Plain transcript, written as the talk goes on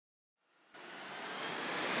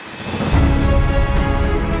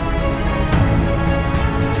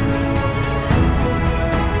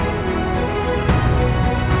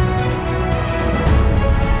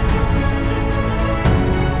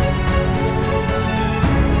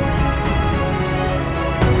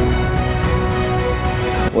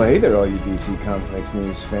Well, hey there, all you DC Comics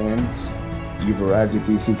News fans. You've arrived at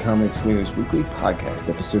DC Comics News Weekly Podcast,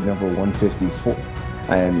 episode number 154.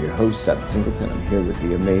 I am your host, Seth Singleton. I'm here with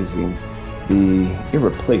the amazing, the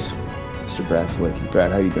irreplaceable Mr. Brad Flicky.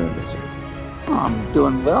 Brad, how you doing this year? Oh, I'm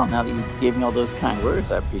doing well. Now that you gave me all those kind words,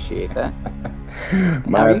 I appreciate that.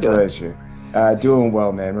 My pleasure. Doing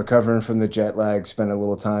well, man. Recovering from the jet lag. Spent a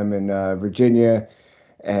little time in Virginia.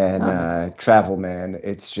 And travel, man,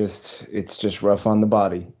 it's just rough on the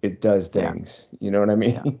body. It does things. Yeah. You know what I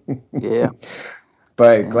mean? Yeah.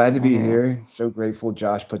 But glad to be here. So grateful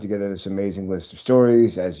Josh put together this amazing list of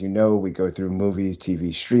stories. As you know, we go through movies,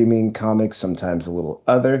 TV streaming, comics, sometimes a little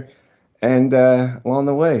other. And along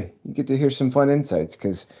the way, you get to hear some fun insights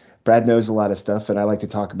because Brad knows a lot of stuff, and I like to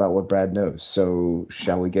talk about what Brad knows. So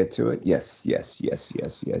shall we get to it? Yes,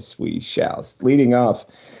 we shall. Leading off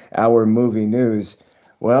our movie news.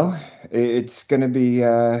 Well, it's gonna be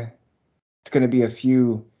a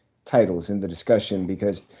few titles in the discussion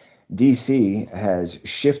because DC has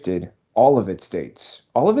shifted all of its dates.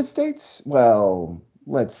 All of its dates? Well,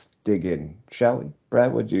 let's dig in, shall we?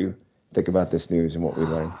 Brad, what'd you think about this news and what we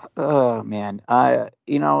learned? Oh man,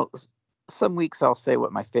 some weeks I'll say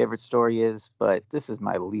what my favorite story is, but this is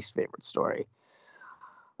my least favorite story.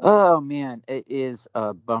 Oh man, it is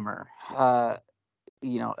a bummer.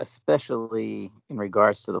 Especially in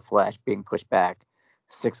regards to the Flash being pushed back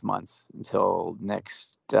 6 months until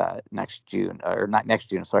next June, or not next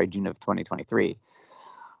June, sorry, June of 2023.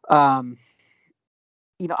 I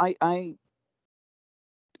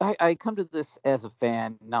come to this as a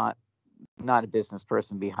fan, not a business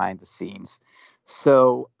person behind the scenes,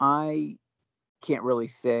 so I can't really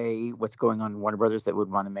say what's going on in Warner Brothers that would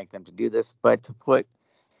want to make them to do this, but to put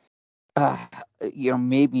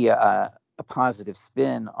maybe a positive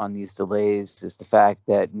spin on these delays is the fact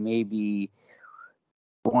that maybe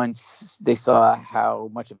once they saw how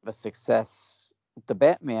much of a success the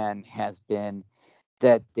Batman has been,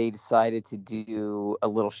 that they decided to do a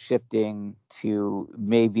little shifting to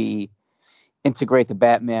maybe integrate the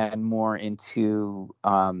Batman more into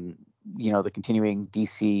the continuing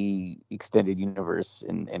DC extended universe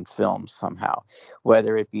in films somehow,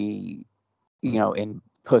 whether it be in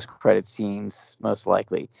post-credit scenes, most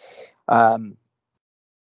likely. And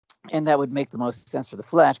that would make the most sense for the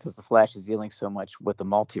Flash because the Flash is dealing so much with the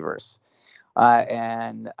multiverse.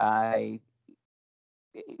 And I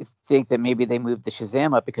think that maybe they moved the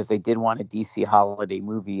Shazam up because they did want a DC holiday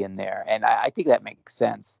movie in there. And I think that makes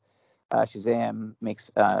sense. Shazam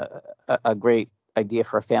makes a great idea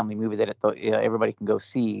for a family movie that everybody can go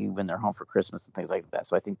see when they're home for Christmas and things like that.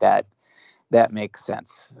 So I think that makes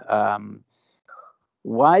sense.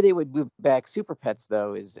 Why they would move back Super Pets,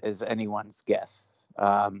 though, is anyone's guess.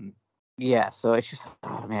 So it's just,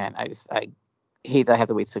 oh man, I hate that I have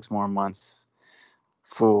to wait 6 more months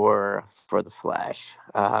for the Flash.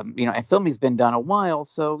 And filming's been done a while,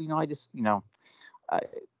 so I'm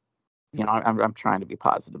trying to be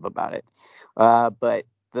positive about it. But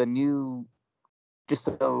the new, just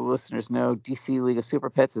so the listeners know, DC League of Super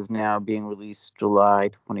Pets is now being released July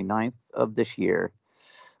 29th of this year.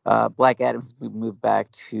 Black Adam's moved back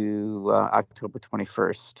to October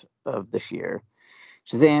 21st of this year.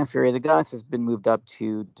 Shazam! Fury of the Gods has been moved up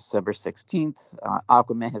to December 16th.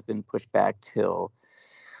 Aquaman has been pushed back till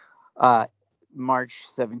March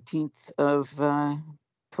 17th of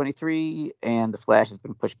 23, and The Flash has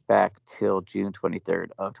been pushed back till June 23rd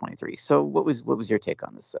of 23. So what was your take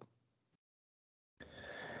on this, Seth?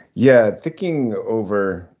 Yeah, thinking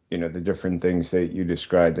over the different things that you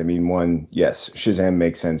described. I mean, one, yes, Shazam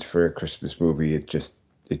makes sense for a Christmas movie. It just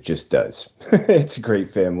does. It's a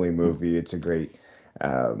great family movie. It's a great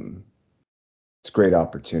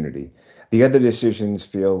opportunity. The other decisions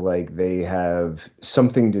feel like they have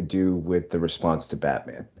something to do with the response to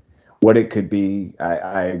Batman. What it could be,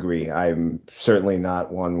 I agree. I'm certainly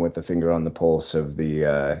not one with a finger on the pulse of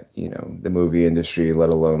the the movie industry, let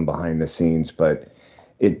alone behind the scenes, but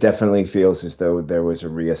it definitely feels as though there was a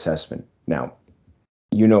reassessment. Now,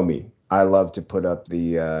 you know me. I love to put up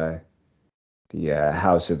the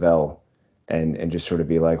House of L and just sort of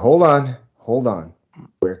be like, hold on.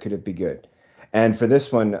 Where could it be good? And for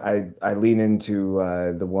this one, I lean into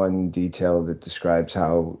the one detail that describes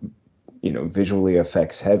how, visually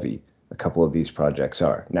effects heavy a couple of these projects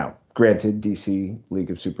are. Now, granted, DC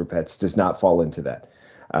League of Super Pets does not fall into that.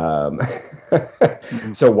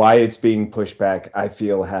 So why it's being pushed back, I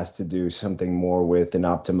feel, has to do something more with an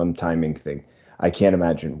optimum timing thing. I can't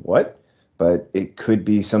imagine what, but it could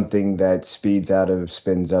be something that spins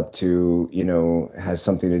up to, has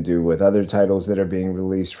something to do with other titles that are being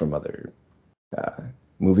released from other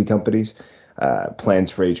movie companies,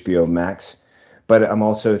 plans for HBO Max. But I'm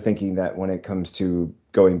also thinking that when it comes to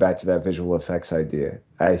going back to that visual effects idea,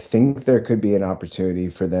 I think there could be an opportunity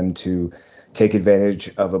for them to take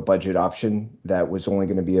advantage of a budget option that was only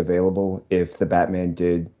going to be available if the Batman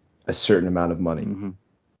did a certain amount of money Mm-hmm.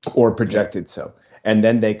 or Yeah. projected so. And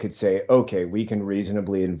then they could say, okay, we can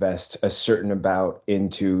reasonably invest a certain amount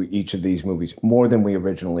into each of these movies, more than we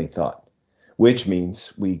originally thought, which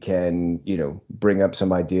means we can, bring up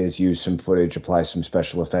some ideas, use some footage, apply some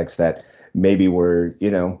special effects that maybe were,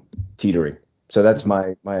 teetering. So that's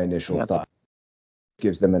my initial Yeah. thought.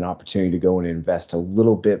 Gives them an opportunity to go and invest a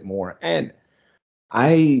little bit more. And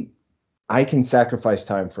I I can sacrifice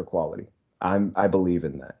time for quality. I believe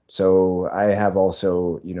in that. So I have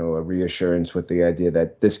also, a reassurance with the idea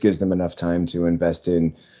that this gives them enough time to invest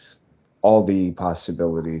in all the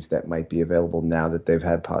possibilities that might be available now that they've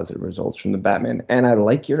had positive results from the Batman. And I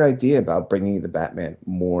like your idea about bringing the Batman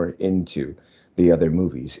more into the other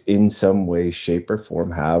movies in some way, shape, or form,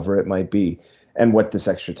 however it might be, and what this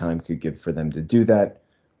extra time could give for them to do that.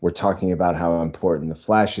 We're talking about how important the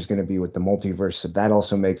Flash is going to be with the multiverse. So that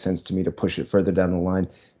also makes sense to me to push it further down the line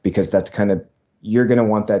because that's kind of, you're going to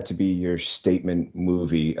want that to be your statement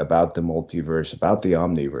movie about the multiverse, about the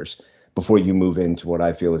omniverse before you move into what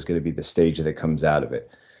I feel is going to be the stage that comes out of it.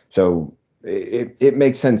 So it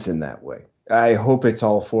makes sense in that way. I hope it's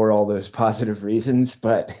all for all those positive reasons,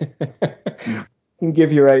 but I can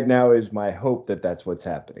give you right now is my hope that that's what's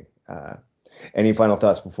happening. Any final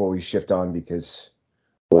thoughts before we shift on? Because,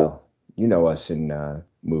 well, you know us in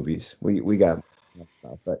movies. We got to talk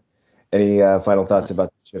about, but any final thoughts about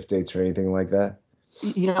the shift dates or anything like that?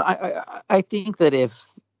 I think that if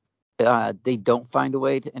they don't find a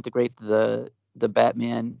way to integrate the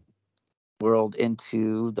Batman world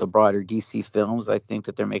into the broader DC films, I think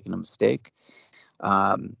that they're making a mistake.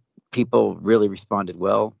 Um, People really responded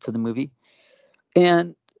well to the movie,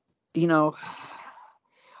 and you know,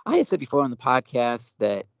 I had said before on the podcast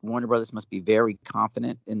that Warner Brothers must be very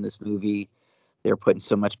confident in this movie. They're putting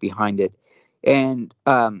so much behind it, and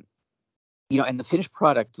and the finished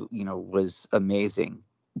product, was amazing,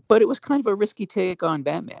 but it was kind of a risky take on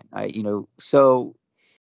Batman. So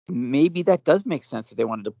maybe that does make sense that they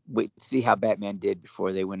wanted to wait to see how Batman did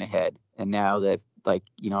before they went ahead. And now that,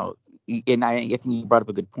 and I think you brought up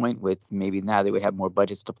a good point with maybe now they would have more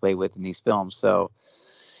budgets to play with in these films. So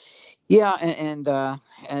yeah, and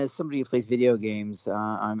as somebody who plays video games,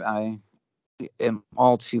 I am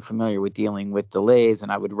all too familiar with dealing with delays,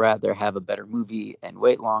 and I would rather have a better movie and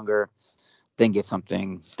wait longer than get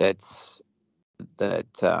something that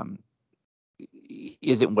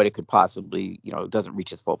isn't what it could possibly, doesn't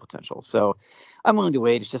reach its full potential. So I'm willing to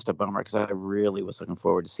wait. It's just a bummer because I really was looking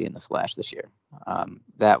forward to seeing The Flash this year.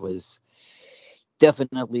 That was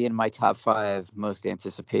definitely in my top 5 most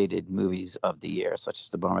anticipated movies of the year. So it's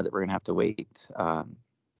just a bummer that we're going to have to wait,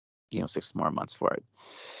 6 more months for it.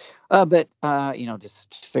 But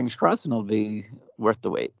just fingers crossed and it'll be worth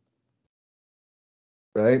the wait.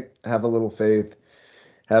 Right? Have a little faith,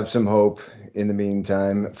 have some hope in the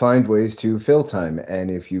meantime, find ways to fill time.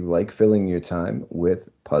 And if you like filling your time with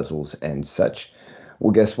puzzles and such,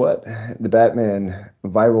 well, guess what? The Batman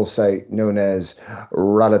viral site known as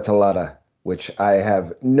Ratatalata, which I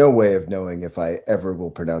have no way of knowing if I ever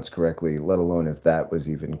will pronounce correctly, let alone if that was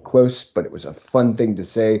even close, but it was a fun thing to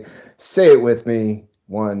say. Say it with me.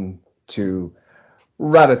 1, 2,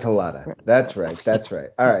 Ratatalata. That's right. That's right.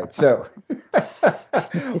 All right. So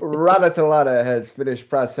Ratatalata has finished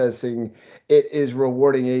processing. It is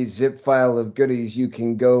rewarding a zip file of goodies. You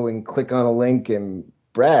can go and click on a link. And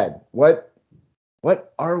Brad, what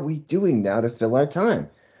are we doing now to fill our time?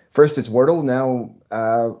 First it's Wordle, now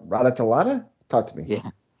Ratatalata? Talk to me. Yeah.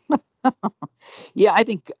 Yeah, I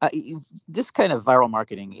think this kind of viral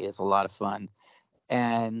marketing is a lot of fun.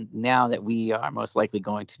 And now that we are most likely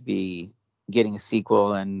going to be getting a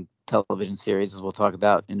sequel and television series, as we'll talk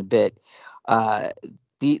about in a bit,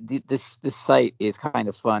 this site is kind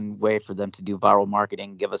of fun way for them to do viral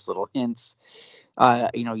marketing, give us little hints.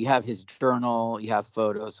 You have his journal, you have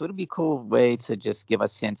photos, so it'll be a cool way to just give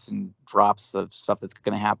us hints and drops of stuff that's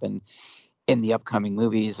going to happen in the upcoming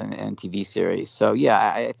movies and TV series. So yeah,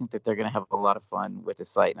 I think that they're going to have a lot of fun with the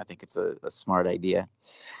site, and I think it's a smart idea.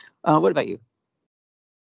 What about you?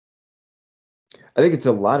 I think it's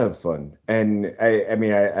a lot of fun. And I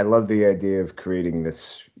mean, I love the idea of creating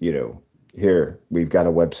this, here we've got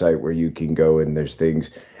a website where you can go and there's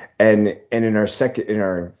things. And in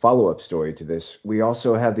our follow-up story to this, we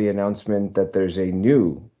also have the announcement that there's a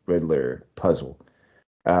new Riddler puzzle.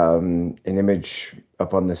 An image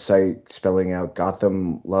up on the site spelling out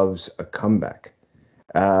Gotham loves a comeback.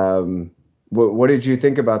 What did you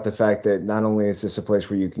think about the fact that not only is this a place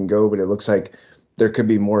where you can go, but it looks like there could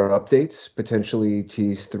be more updates potentially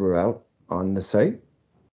teased throughout on the site.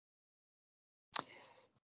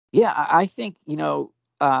 Yeah, I think,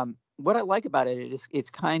 what I like about it is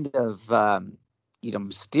it's kind of,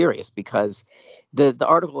 mysterious, because the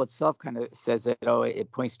article itself kind of says that,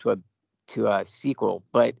 it points to a sequel,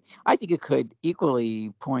 but I think it could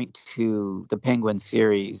equally point to the Penguin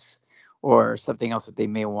series or something else that they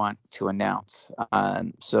may want to announce.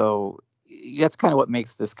 So that's kind of what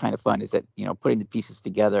makes this kind of fun, is that, putting the pieces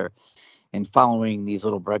together and following these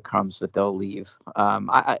little breadcrumbs that they'll leave.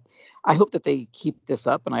 I hope that they keep this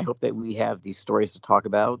up, and I hope that we have these stories to talk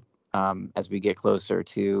about as we get closer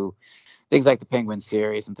to things like the Penguin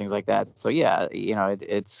series and things like that. So yeah,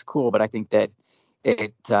 it's cool, but I think that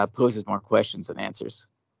it poses more questions than answers.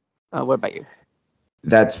 What about you?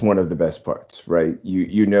 That's one of the best parts, right?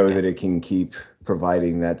 You know Yeah. that it can keep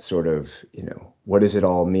providing that sort of, what does it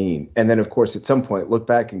all mean? And then, of course, at some point, look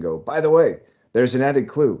back and go, by the way, there's an added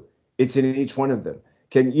clue. It's in each one of them.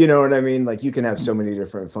 You know what I mean? Like, you can have so many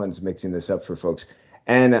different funds mixing this up for folks.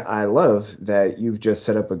 And I love that you've just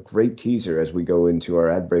set up a great teaser as we go into our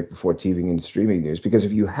ad break before TV and streaming news, because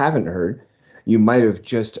if you haven't heard, you might have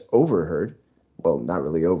just overheard. Well, not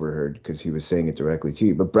really overheard, because he was saying it directly to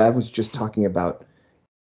you, but Brad was just talking about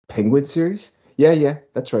Penguin series? Yeah,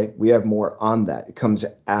 that's right. We have more on that. It comes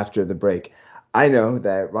after the break. I know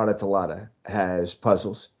that Rana Talata has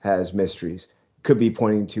puzzles, has mysteries, could be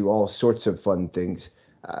pointing to all sorts of fun things.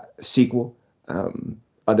 Sequel,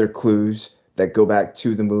 other clues that go back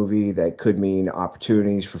to the movie that could mean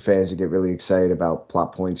opportunities for fans to get really excited about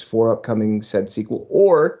plot points for upcoming said sequel,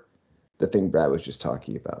 or the thing Brad was just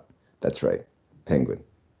talking about. That's right. Penguin,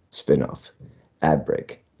 spin-off, ad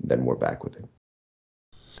break. Then we're back with it.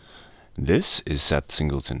 This is Seth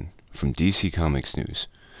Singleton from DC Comics News,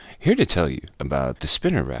 here to tell you about the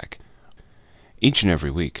Spinner Rack. Each and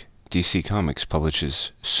every week, DC Comics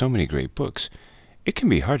publishes so many great books, it can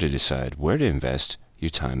be hard to decide where to invest your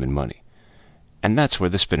time and money. And that's where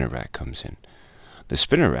the Spinner Rack comes in. The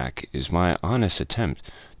Spinner Rack is my honest attempt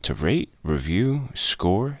to rate, review,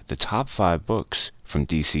 score the top 5 books from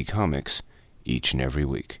DC Comics each and every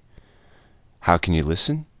week. How can you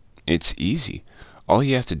listen? It's easy. All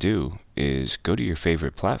you have to do is go to your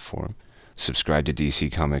favorite platform, subscribe to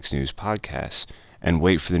DC Comics News Podcasts, and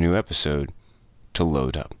wait for the new episode to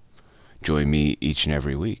load up. Join me each and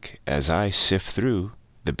every week as I sift through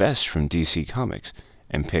the best from DC Comics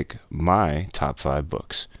and pick my top 5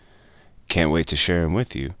 books. Can't wait to share them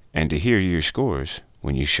with you and to hear your scores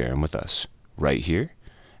when you share them with us, right here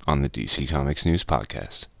on the DC Comics News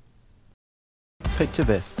Podcast. Picture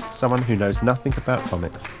this, someone who knows nothing about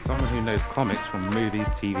comics. Someone who knows comics from movies,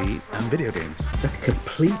 TV, and video games. A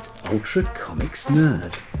complete ultra comics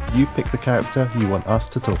nerd. You pick the character you want us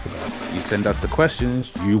to talk about. You send us the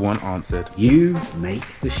questions you want answered. You make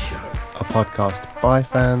the show. A podcast by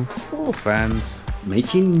fans, For fans.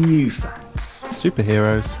 Making new fans.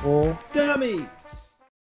 superheroes, Or dummies.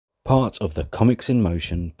 Part of the Comics in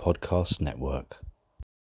Motion podcast network.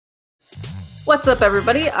 What's up,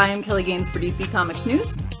 everybody? I am Kelly Gaines for DC Comics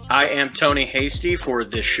News, I am Tony Hasty for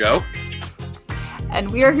this show. and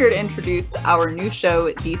we are here to introduce our new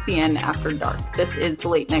show, DCN After Dark. This is the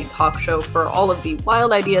late-night talk show for all of the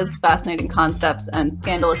wild ideas, fascinating concepts, and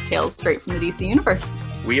scandalous tales straight from the DC universe.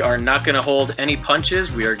 We are not going to hold any punches.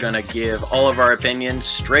 We are going to give all of our opinions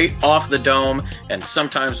straight off the dome, and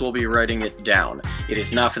sometimes we'll be writing it down. It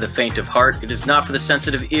is not for the faint of heart. It is not for the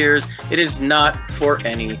sensitive ears. It is not for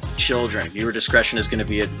any children. Viewer discretion is going to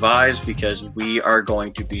be advised because we are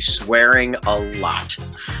going to be swearing a lot.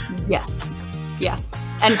 Yes. Yeah.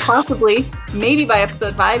 And possibly, maybe by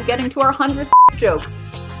episode 5, getting to our 100th joke.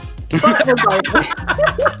 But regardless.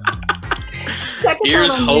 Check us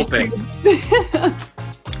Here's out on hoping. YouTube.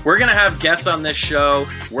 We're going to have guests on this show.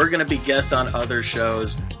 We're going to be guests on other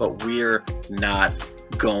shows, but we're not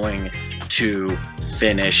going to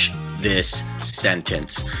finish this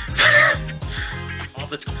sentence.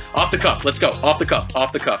 Off the cuff. Let's go. Off the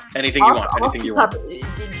cuff. Anything you want. Anything you want.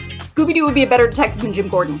 Scooby-Doo would be a better detective than Jim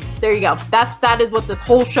Gordon. There you go. That is what this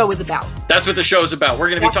whole show is about. That's what the show's about. We're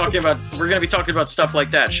going to be talking about stuff like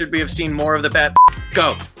that. Should we have seen more of the Bat?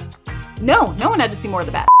 Go. No one had to see more of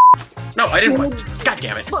the Bat. No, I didn't want. God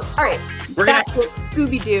damn it. Look, all right. We're That's gonna- it.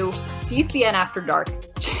 Scooby-Doo, DCN After Dark.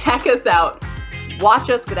 Check us out. Watch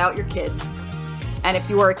us without your kids. And if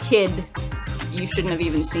you are a kid, you shouldn't have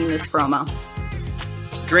even seen this promo.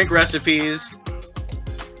 Drink recipes,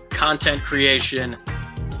 content creation,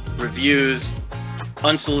 reviews,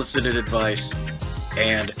 unsolicited advice,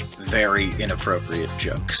 and very inappropriate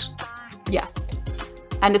jokes. Yes.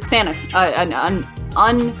 And a Santa, an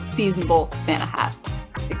unseasonable Santa hat.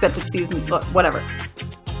 except it's season, whatever.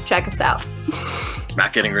 Check us out.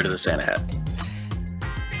 Not getting rid of the Santa hat.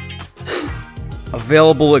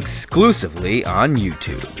 Available exclusively on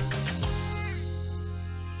YouTube.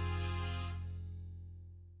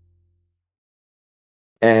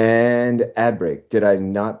 And ad break. Did I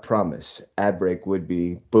not promise ad break would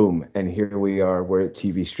be boom? And here we are. We're at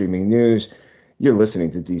TV streaming news. You're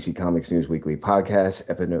listening to DC Comics News Weekly Podcast,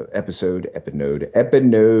 epinode.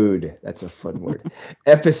 That's a fun word.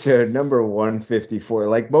 Episode number 154.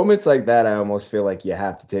 Like moments like that, I almost feel like you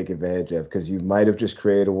have to take advantage of because you might have just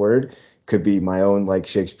created a word. Could be my own like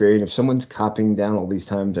Shakespearean. If someone's copying down all these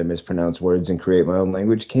times I mispronounce words and create my own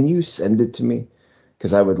language, can you send it to me?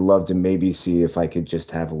 Because I would love to maybe see if I could just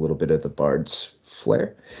have a little bit of the bard's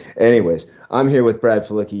flair. Anyways, I'm here with Brad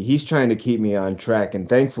Felicki. He's trying to keep me on track, and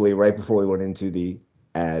thankfully, right before we went into the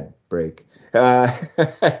ad break,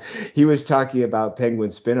 he was talking about Penguin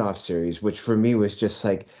spinoff series, which for me was just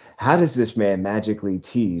like, how does this man magically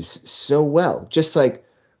tease so well? Just like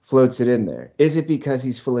floats it in there. Is it because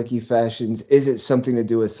he's Felicki Fashions? Is it something to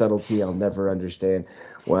do with subtlety I'll never understand?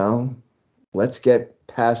 Well, let's get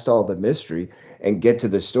past all the mystery and get to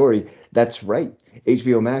the story. That's right.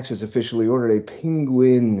 HBO Max has officially ordered a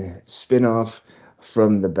Penguin spinoff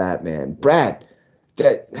from the Batman. Brad,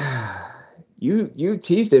 you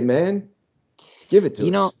teased it, man. Give it to us.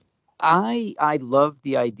 You know, I love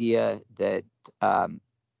the idea that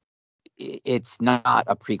it's not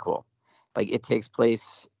a prequel. Like it takes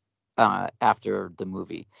place after the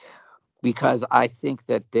movie, because I think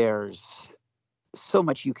that there's so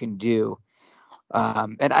much you can do.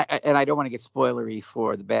 And I don't want to get spoilery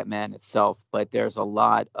for the Batman itself, but there's a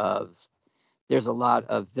lot of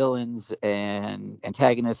villains and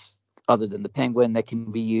antagonists other than the Penguin that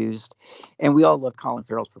can be used, and we all love Colin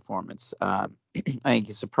Farrell's performance. I think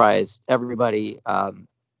he surprised everybody,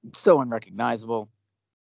 so unrecognizable,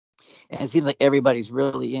 and it seems like everybody's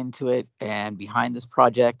really into it and behind this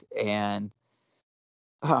project. And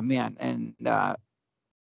oh man, and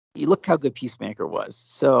you look how good Peacemaker was.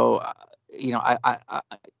 So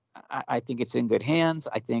I think it's in good hands.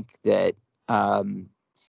 I think that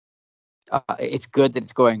it's good that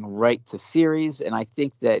it's going right to series, and I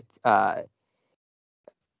think that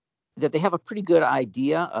that they have a pretty good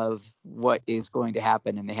idea of what is going to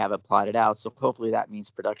happen, and they have it plotted out. So hopefully that means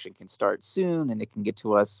production can start soon, and it can get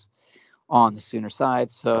to us on the sooner side.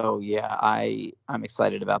 So yeah, I'm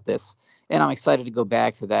excited about this, and I'm excited to go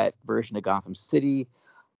back to that version of Gotham City.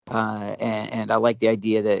 And I like the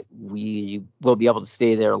idea that we will be able to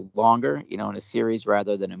stay there longer, in a series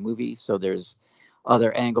rather than a movie. So there's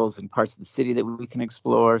other angles and parts of the city that we can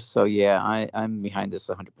explore. So yeah, I'm behind this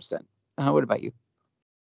 100%. What about you?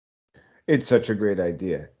 It's such a great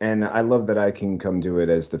idea. And I love that I can come to it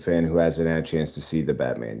as the fan who hasn't had a chance to see the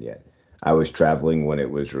Batman yet. I was traveling when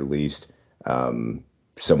it was released,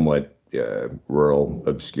 somewhat rural,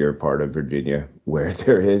 obscure part of Virginia where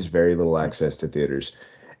there is very little access to theaters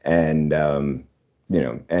and,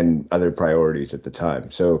 and other priorities at the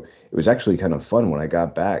time. So it was actually kind of fun when I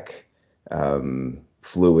got back,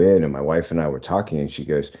 flew in, and my wife and I were talking, and she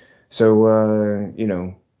goes, so,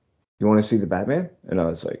 you want to see the Batman? And I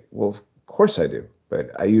was like, well, of course I do. But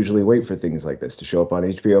I usually wait for things like this to show up on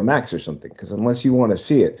HBO Max or something, because unless you want to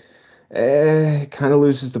see it, it kind of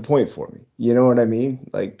loses the point for me. You know what I mean?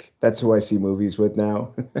 Like, that's who I see movies with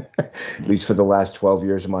now, at least for the last 12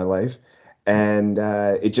 years of my life. And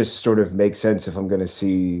it just sort of makes sense. If I'm going to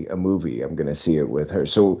see a movie, I'm going to see it with her.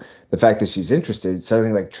 So the fact that she's interested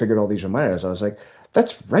suddenly like triggered all these reminders. I was like,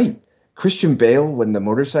 that's right. Christian Bale, when the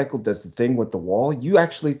motorcycle does the thing with the wall, you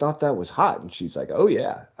actually thought that was hot. And she's like, oh,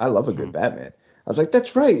 yeah, I love a good Batman. I was like,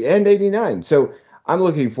 that's right. And 89. So I'm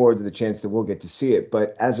looking forward to the chance that we'll get to see it.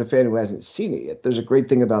 But as a fan who hasn't seen it yet, there's a great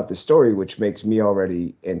thing about the story, which makes me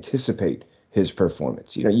already anticipate his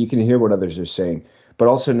performance. You can hear what others are saying, but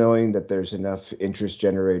also knowing that there's enough interest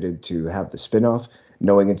generated to have the spinoff,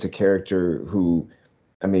 knowing it's a character who,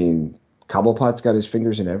 Cobblepot's got his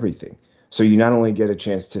fingers in everything. So you not only get a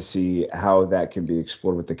chance to see how that can be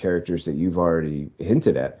explored with the characters that you've already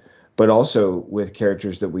hinted at, but also with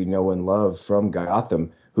characters that we know and love from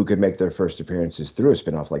Gotham who could make their first appearances through a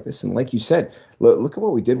spinoff like this. And like you said, look at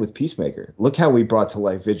what we did with Peacemaker. Look how we brought to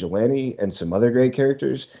life Vigilante and some other great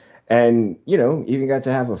characters. And, even got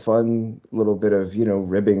to have a fun little bit of,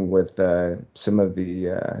 ribbing with some of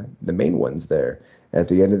the main ones there at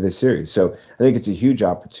the end of the series. So I think it's a huge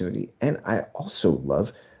opportunity. And I also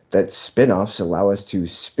love that spinoffs allow us to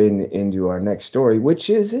spin into our next story, which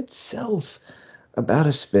is itself about a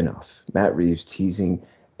spinoff. Matt Reeves teasing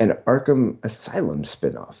an Arkham Asylum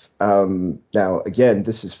spinoff. Now, again,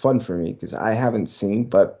 this is fun for me because I haven't seen,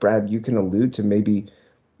 but Brad, you can allude to maybe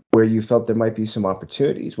where you felt there might be some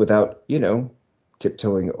opportunities without,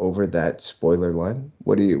 tiptoeing over that spoiler line?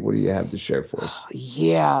 What do you have to share for us?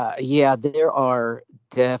 Yeah, there are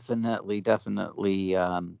definitely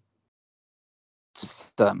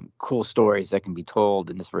some cool stories that can be told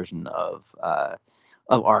in this version of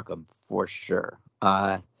Arkham for sure.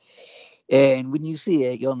 And when you see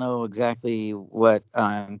it, you'll know exactly what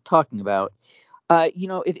I'm talking about.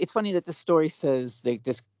 It's funny that this story says that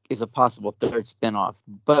this is a possible third spinoff,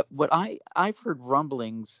 but what I've heard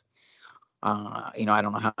rumblings, I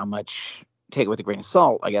don't know how much, take it with a grain of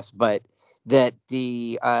salt, I guess, but that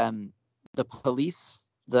the Gotham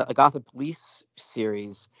Police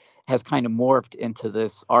series has kind of morphed into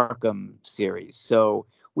this Arkham series. So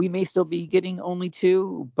we may still be getting only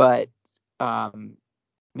two, but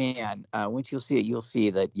man, once you'll see it, you'll see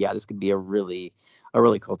that, yeah, this could be a really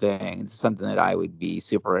cool thing. It's something that I would be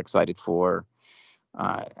super excited for,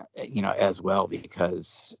 as well,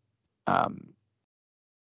 because,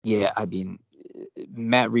 yeah, I mean,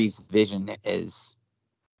 Matt Reeves' vision is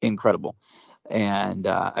incredible. And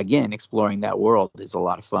again, exploring that world is a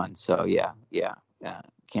lot of fun. So yeah,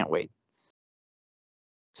 can't wait.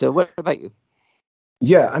 So what about you?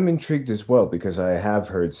 Yeah, I'm intrigued as well because I have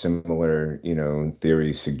heard similar,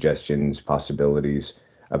 theories, suggestions, possibilities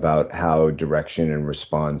about how direction and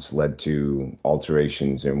response led to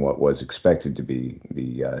alterations in what was expected to be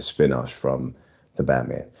the spin-offs from the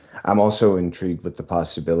Batman. I'm also intrigued with the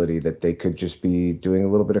possibility that they could just be doing a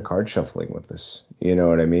little bit of card shuffling with this. You know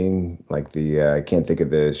what I mean? Like I can't think of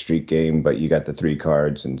the street game, but you got the three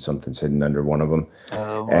cards and something's hidden under one of them.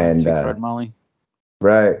 Oh, And three card Molly.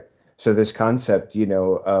 right. So this concept,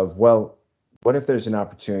 of, well, what if there's an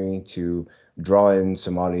opportunity to draw in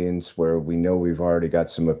some audience where we know we've already got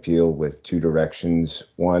some appeal with two directions.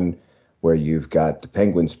 One, where you've got the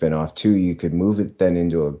Penguin spinoff. Two, you could move it then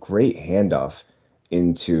into a great handoff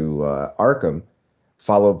into Arkham,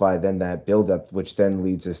 followed by then that buildup, which then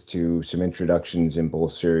leads us to some introductions in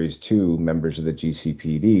both series two, members of the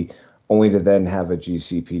GCPD, only to then have a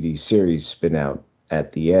GCPD series spin out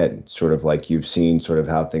at the end, sort of like you've seen sort of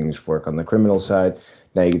how things work on the criminal side.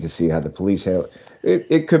 Now you get to see how the police handle it.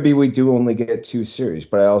 It could be we do only get two series,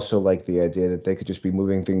 but I also like the idea that they could just be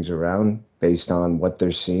moving things around based on what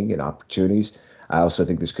they're seeing and opportunities. I also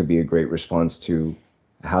think this could be a great response to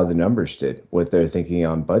how the numbers did, what they're thinking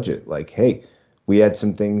on budget. Like, hey, we had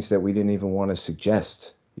some things that we didn't even want to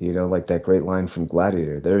suggest, like that great line from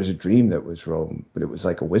Gladiator. There's a dream that was Rome, but it was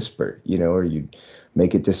like a whisper, or you'd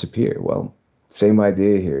make it disappear. Well, same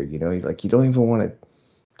idea here, like you don't even want to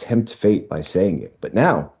tempt fate by saying it, but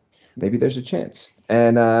now maybe there's a chance.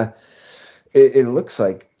 And it looks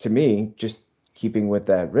like to me, just keeping with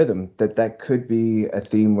that rhythm, that could be a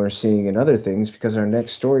theme we're seeing in other things, because our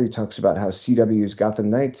next story talks about how CW's Gotham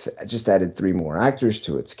Knights just added 3 more actors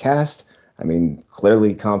to its cast. I mean,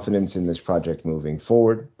 clearly confidence in this project moving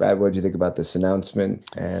forward. Brad, what do you think about this announcement,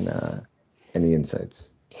 and any insights?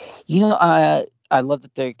 I love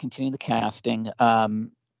that they're continuing the casting.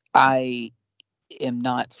 I am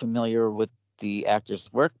not familiar with the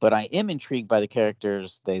actors' work, but I am intrigued by the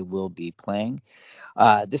characters they will be playing.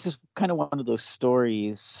 This is kind of one of those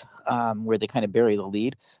stories where they kind of bury the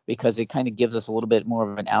lead, because it kind of gives us a little bit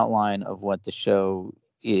more of an outline of what the show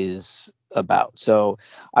is about. So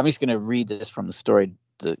I'm just going to read this from the story,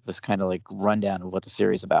 this kind of like rundown of what the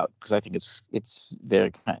series is about, because I think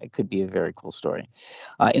it could be a very cool story.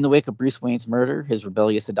 In the wake of Bruce Wayne's murder, his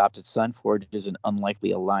rebellious adopted son forges an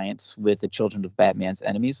unlikely alliance with the children of Batman's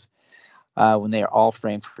enemies. When they are all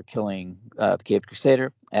framed for killing the Caped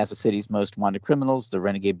Crusader. As the city's most wanted criminals, the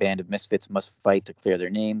renegade band of misfits must fight to clear their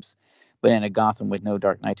names. But in a Gotham with no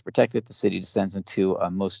Dark Knight to protect it, the city descends into the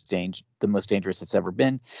most dangerous it's ever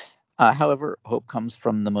been. However, hope comes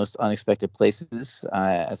from the most unexpected places,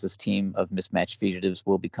 as this team of mismatched fugitives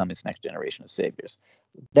will become its next generation of saviors.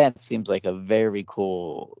 That seems like a very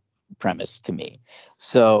cool premise to me.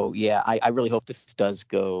 So yeah, I really hope this does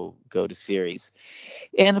go to series.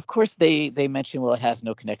 And of course they mention, well, it has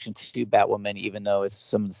no connection to Batwoman, even though it's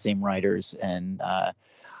some of the same writers. And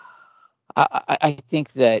I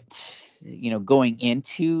think that, going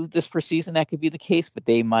into this first season, that could be the case, but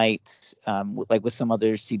they might, like with some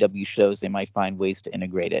other CW shows, they might find ways to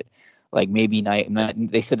integrate it. Like maybe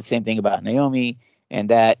they said the same thing about Naomi, and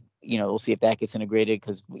that, we'll see if that gets integrated,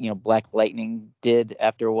 because, Black Lightning did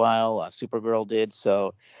after a while, Supergirl did.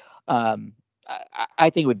 So I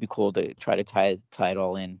think it would be cool to try to tie it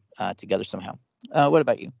all in together somehow. What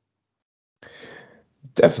about you?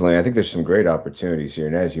 Definitely. I think there's some great opportunities here.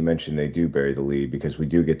 And as you mentioned, they do bury the lead, because we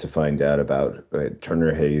do get to find out about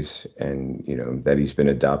Turner Hayes, and, that he's been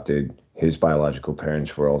adopted. His biological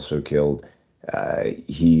parents were also killed.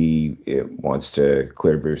 He wants to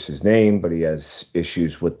clear Bruce's name, but he has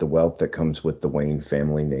issues with the wealth that comes with the Wayne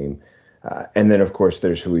family name. And then, of course,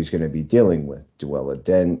 there's who he's going to be dealing with, Duella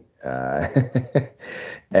Dent,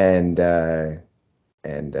 and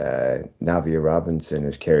Navia Robinson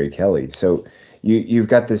as Carrie Kelly. So you've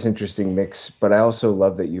got this interesting mix, but I also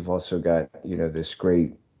love that you've also got, this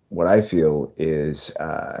great, what I feel is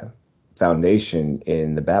foundation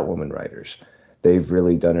in the Batwoman writers. They've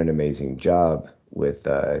really done an amazing job with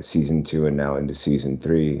season 2 and now into season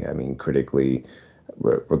 3. I mean, critically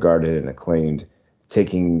regarded and acclaimed,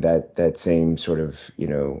 taking that same sort of,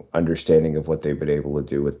 understanding of what they've been able to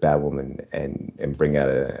do with Batwoman and bring out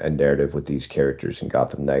a narrative with these characters in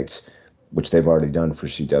Gotham Knights, which they've already done for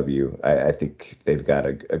CW. I think they've got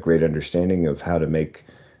a great understanding of how to make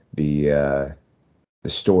the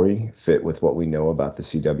story fit with what we know about the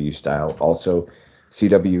CW style. Also,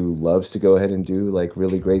 CW loves to go ahead and do like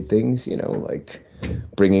really great things, like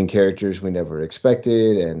bring in characters we never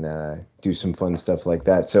expected and do some fun stuff like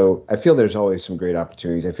that. So I feel there's always some great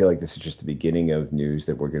opportunities. I feel like this is just the beginning of news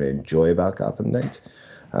that we're going to enjoy about Gotham Knights.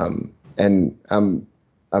 And I'm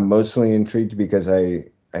mostly intrigued because I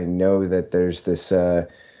know that there's this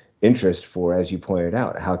interest for, as you pointed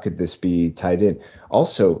out, how could this be tied in?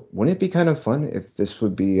 Also, wouldn't it be kind of fun if this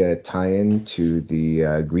would be a tie-in to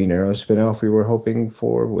the Green Arrow spinoff we were hoping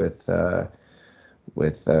for with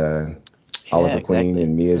Oliver Queen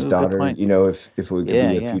and Mia's daughter? If it would be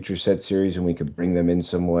a future set series and we could bring them in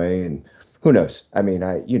some way, and who knows? I mean,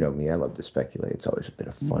 me, I love to speculate. It's always a bit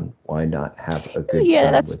of fun. Why not have a good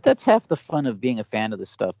time? That's half the fun of being a fan of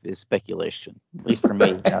this stuff is speculation. At least for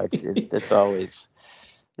me, it's always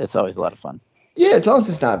a lot of fun. Yeah, as long as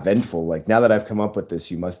it's not vengeful. Like, now that I've come up with this,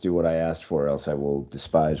 you must do what I asked for, else I will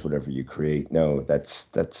despise whatever you create. No, that's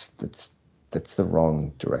the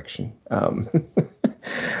wrong direction.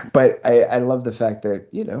 But I love the fact that,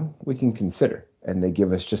 we can consider, and they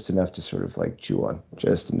give us just enough to sort of like chew on,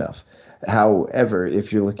 just enough. However,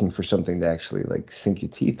 if you're looking for something to actually like sink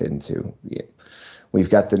your teeth into, we've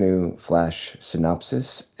got the new Flash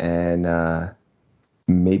synopsis and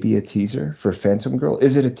maybe a teaser for Phantom Girl.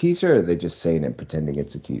 Is it a teaser, or are they just saying it, pretending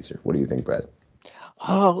it's a teaser? What do you think, Brad?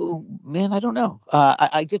 Oh man, I don't know.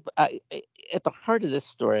 At the heart of this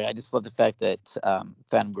story, I just love the fact that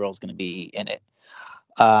Phantom Girl is going to be in it,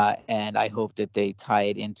 and I hope that they tie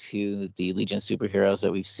it into the Legion of Superheroes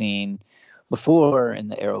that we've seen before in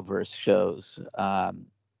the Arrowverse shows.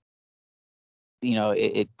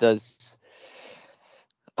 It does.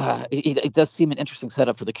 It does seem an interesting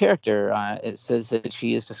setup for the character. It says that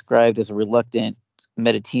she is described as a reluctant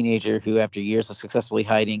meta-teenager who, after years of successfully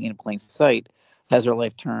hiding in plain sight, has her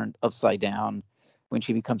life turned upside down when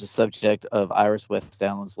she becomes a subject of Iris West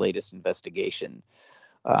Allen's latest investigation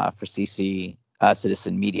for CC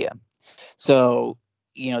Citizen Media. So,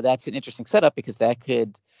 that's an interesting setup because that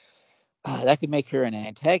could make her an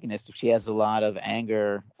antagonist if she has a lot of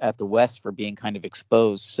anger at the West for being kind of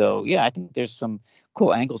exposed. So yeah, I think there's some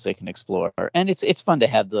cool angles they can explore, and it's fun to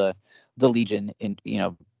have the Legion in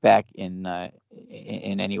back in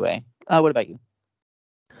any way. What about you?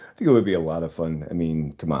 I think it would be a lot of fun. I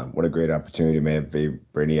mean, come on, what a great opportunity to have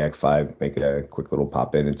Brainiac 5 make a quick little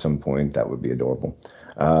pop in at some point. That would be adorable.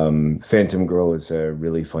 Phantom Girl is a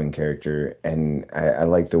really fun character, and I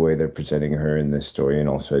like the way they're presenting her in this story, and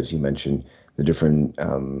also, as you mentioned, the different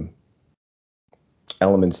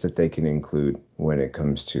elements that they can include when it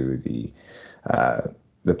comes to the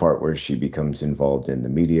part where she becomes involved in the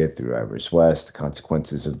media through Iris West, the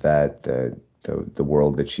consequences of that, the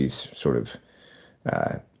world that she's sort of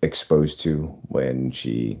exposed to when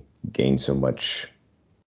she gained so much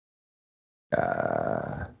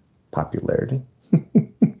popularity,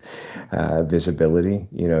 visibility.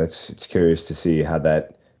 It's curious to see how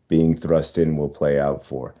that being thrust in will play out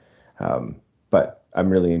for. But I'm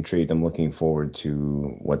really intrigued. I'm looking forward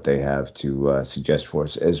to what they have to suggest for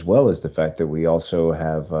us, as well as the fact that we also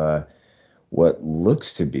have what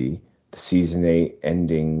looks to be the season 8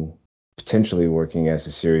 ending, potentially working as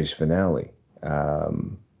a series finale.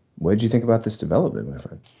 What did you think about this development, my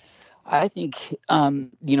friend? I think, I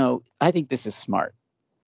think this is smart.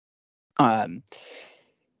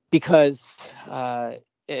 Because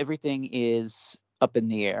everything is up in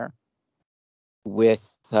the air with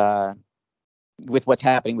what's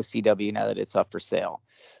happening with CW now that it's up for sale.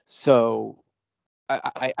 So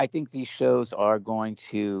I think these shows are going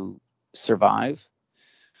to survive.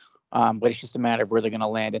 But it's just a matter of where they're going to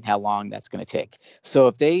land and how long that's going to take. So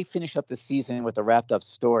if they finish up the season with a wrapped up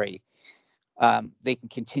story, they can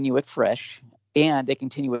continue it fresh, and they can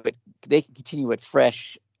continue it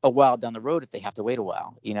fresh a while down the road if they have to wait a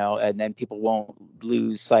while, and then people won't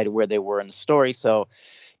lose sight of where they were in the story. So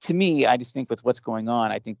to me, I just think with what's going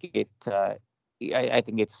on, I think I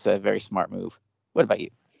think it's a very smart move. What about you?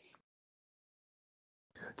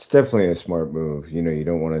 It's definitely a smart move. You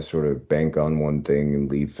don't want to sort of bank on one thing and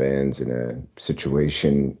leave fans in a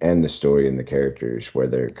situation and the story and the characters where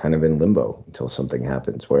they're kind of in limbo until something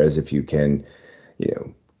happens. Whereas if you can,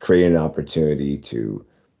 create an opportunity to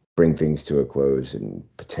bring things to a close and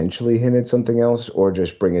potentially hint at something else, or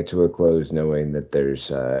just bring it to a close knowing that there's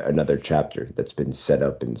another chapter that's been set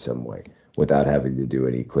up in some way without having to do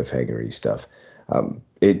any cliffhangery stuff.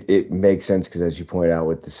 It makes sense because, as you point out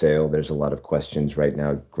with the sale, there's a lot of questions right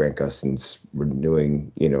now. Grant Gustin's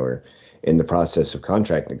renewing, or in the process of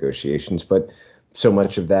contract negotiations, but so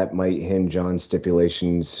much of that might hinge on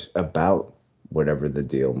stipulations about whatever the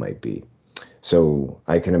deal might be. So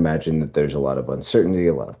I can imagine that there's a lot of uncertainty,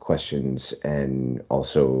 a lot of questions, and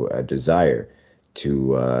also a desire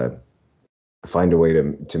to find a way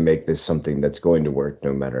to make this something that's going to work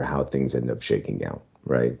no matter how things end up shaking out,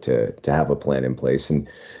 right? To have a plan in place. And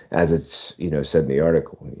as it's, said in the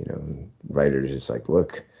article, writers is like,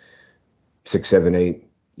 look, 6, 7, 8,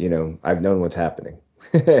 I've known what's happening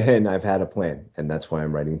and I've had a plan, and that's why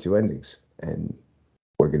I'm writing 2 endings, and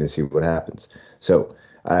we're going to see what happens. So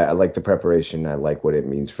I like the preparation. I like what it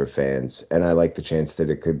means for fans, and I like the chance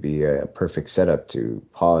that it could be a perfect setup to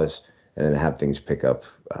pause and then have things pick up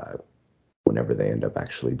whenever they end up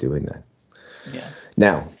actually doing that. Yeah.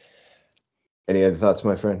 Now, any other thoughts,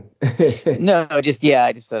 my friend? No, I just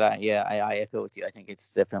said I echo with you. I think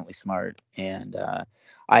it's definitely smart, and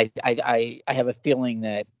I have a feeling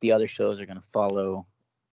that the other shows are going to follow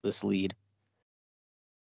this lead.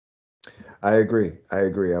 I agree.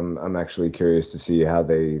 I'm actually curious to see how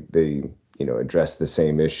they address the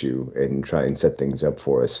same issue and try and set things up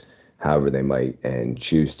for us however they might and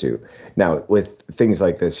choose to. Now, with things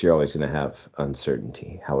like this, you're always going to have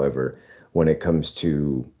uncertainty. However, when it comes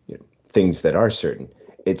to things that are certain,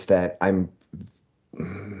 it's that I'm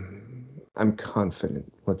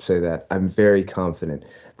confident. Let's say that I'm very confident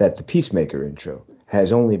that the Peacemaker intro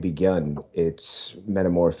has only begun its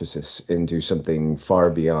metamorphosis into something far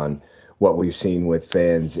beyond what we've seen with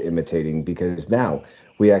fans imitating, because now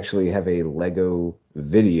we actually have a Lego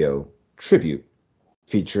video tribute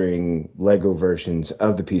featuring Lego versions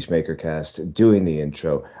of the Peacemaker cast doing the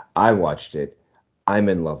intro. I watched it. I'm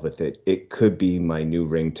in love with it. It could be my new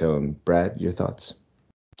ringtone. Brad, your thoughts?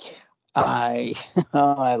 I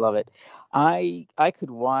love it. I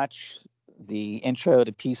could watch the intro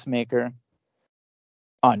to Peacemaker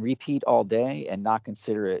on repeat all day and not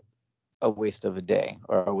consider it a waste of a day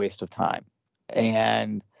or a waste of time.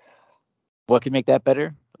 And what could make that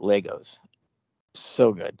better? Legos.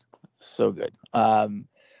 So good. I'm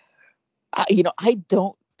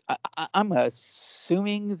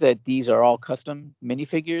assuming that these are all custom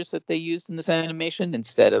minifigures that they used in this animation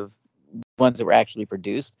instead of ones that were actually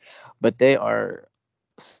produced, but they are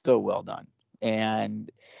so well done.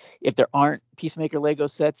 And if there aren't Peacemaker Lego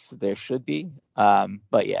sets, there should be.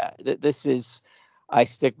 But yeah, this is, I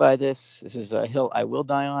stick by this. This is a hill I will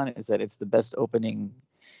die on, is that it's the best opening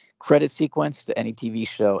credit sequence to any TV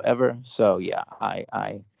show ever. So yeah,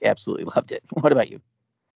 I absolutely loved it. What about you?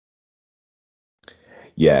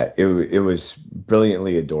 Yeah, it was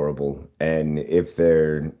brilliantly adorable. And if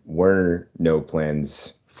there were no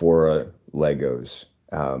plans for Legos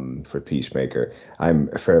for Peacemaker, I'm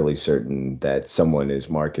fairly certain that someone is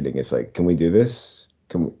marketing. It's like, can we do this?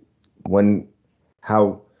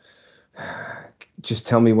 How? Just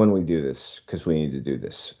tell me when we do this, because we need to do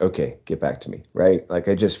this. Okay, get back to me, right? Like,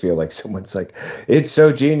 I just feel like someone's like, it's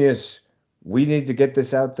so genius. We need to get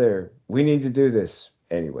this out there. We need to do this.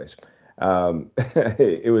 Anyways,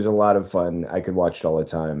 it was a lot of fun. I could watch it all the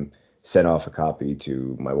time. Sent off a copy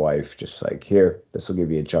to my wife, just like, here, this will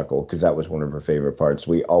give you a chuckle, because that was one of her favorite parts.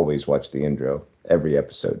 We always watched the intro every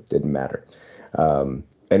episode. Didn't matter. And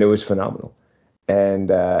it was phenomenal.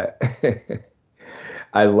 And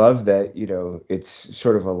I love that, it's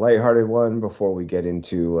sort of a lighthearted one before we get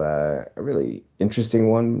into a really interesting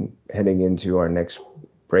one heading into our next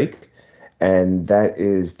break. And that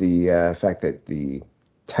is the fact that the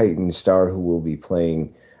Titan star who will be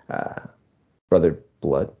playing Brother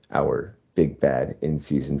Blood, our big bad in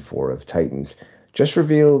season 4 of Titans, just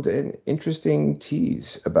revealed an interesting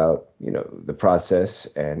tease about, the process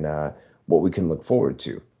and what we can look forward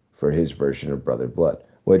to for his version of Brother Blood.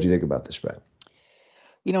 What did you think about this, Brad?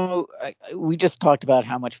 We just talked about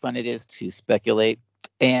how much fun it is to speculate.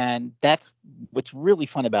 And that's what's really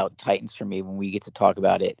fun about Titans for me when we get to talk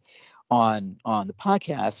about it on the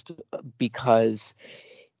podcast, because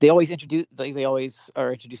they always introduce, like, they always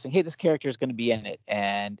are introducing, hey, this character is going to be in it,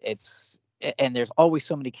 and there's always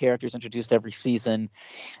so many characters introduced every season,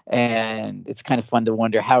 and it's kind of fun to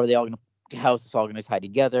wonder how is this all going to tie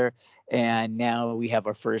together. And now we have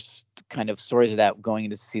our first kind of stories of that going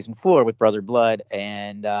into season 4 with Brother Blood,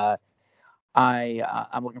 and I'm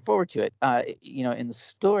looking forward to it. In the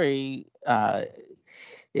story,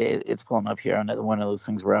 it's pulling up here. Another one of those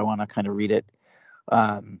things where I want to kind of read it.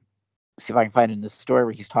 See if I can find it in the story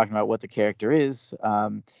where he's talking about what the character is.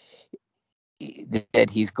 That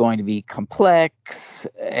he's going to be complex,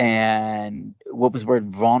 and what was the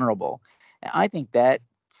word, vulnerable. And I think that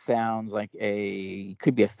sounds like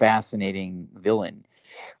could be a fascinating villain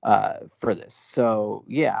for this. So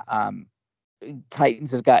yeah,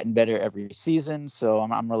 Titans has gotten better every season, so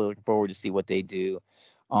I'm really looking forward to see what they do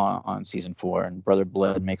on season 4. And Brother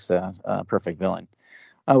Blood makes a perfect villain.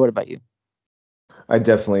 What about you? I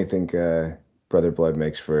definitely think Brother Blood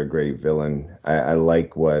makes for a great villain. I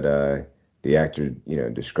like what the actor,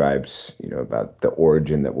 describes, about the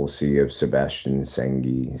origin that we'll see of Sebastian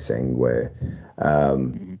Sangue.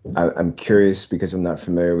 I'm curious because I'm not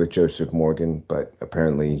familiar with Joseph Morgan, but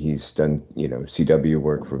apparently he's done, CW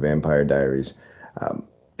work for Vampire Diaries.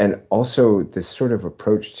 And also this sort of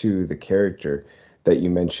approach to the character that you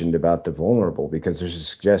mentioned about the vulnerable, because there's a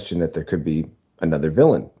suggestion that there could be another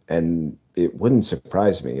villain. And it wouldn't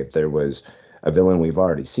surprise me if there was a villain we've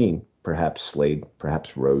already seen, perhaps Slade,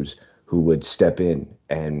 perhaps Rose, who would step in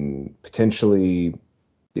and potentially,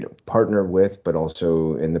 partner with, but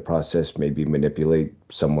also in the process maybe manipulate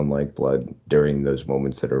someone like Blood during those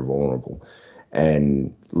moments that are vulnerable,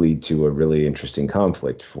 and lead to a really interesting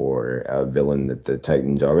conflict for a villain that the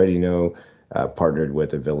Titans already know, partnered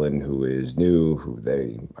with a villain who is new, who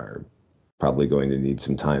they are probably going to need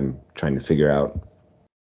some time trying to figure out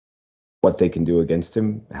what they can do against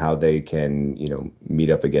him, how they can, meet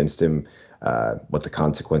up against him, what the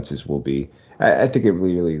consequences will be. I think it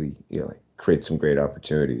really, creates some great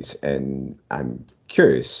opportunities, and I'm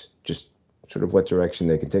curious just sort of what direction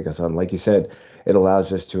they can take us on. Like you said, it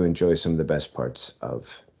allows us to enjoy some of the best parts of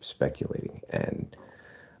speculating, and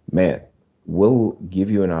man, we'll give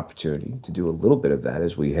you an opportunity to do a little bit of that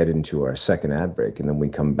as we head into our second ad break, and then we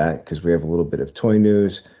come back because we have a little bit of toy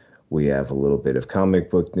news, we have a little bit of comic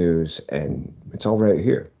book news, and it's all right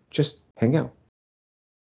here. Just hang out.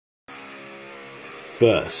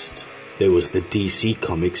 First, there was the DC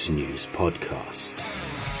Comics News podcast.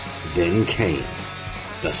 Then came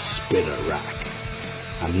the Spinner Rack.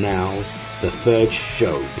 And now, the third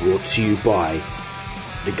show brought to you by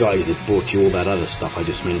the guys that brought you all that other stuff I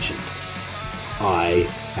just mentioned. I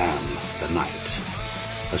Am the Night.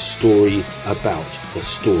 A story about the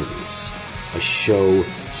stories. A show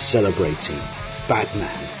celebrating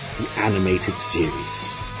Batman, the animated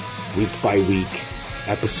series. Week by week,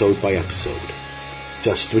 episode by episode.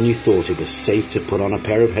 Just when you thought it was safe to put on a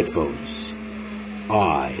pair of headphones,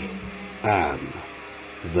 I Am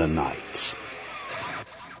the Night.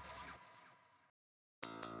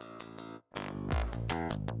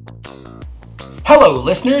 Hello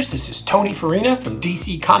listeners, this is Tony Farina from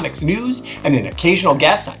DC Comics News and an occasional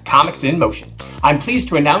guest on Comics in Motion. I'm pleased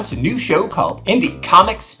to announce a new show called Indie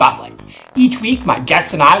Comics Spotlight. Each week, my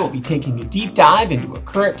guests and I will be taking a deep dive into a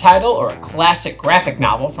current title or a classic graphic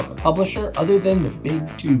novel from a publisher other than the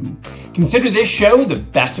big two. Consider this show the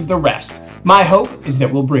best of the rest. My hope is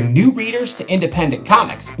that we'll bring new readers to independent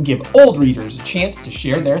comics and give old readers a chance to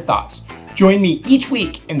share their thoughts. Join me each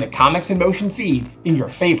week in the Comics in Motion feed in your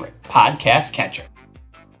favorite podcast catcher.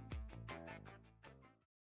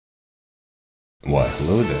 Why,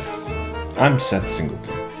 hello there. I'm Seth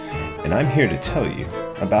Singleton, and I'm here to tell you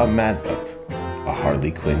about Mad Love, a Harley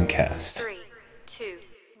Quinn cast. 3, 2,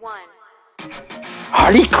 1.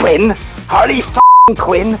 Harley Quinn? Harley f***ing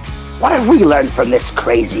Quinn? What have we learned from this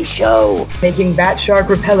crazy show? Making bat shark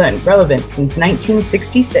repellent relevant since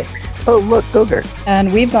 1966. Oh, look, Ogre.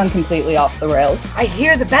 And we've gone completely off the rails. I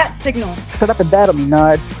hear the bat signal. Shut up and battle me,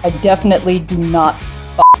 Nards. I definitely do not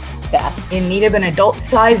that. In need of an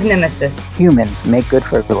adult-sized nemesis. Humans make good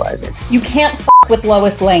fertilizer. You can't with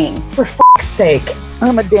Lois Lane. For f***'s sake.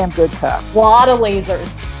 I'm a damn good cop. Lot of lasers.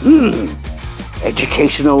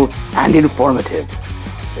 Educational and informative.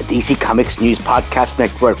 The DC Comics News Podcast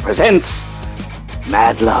Network presents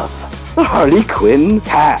Mad Love, the Harley Quinn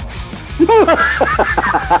cast.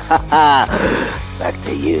 Back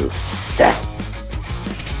to you, Seth.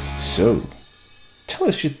 So, tell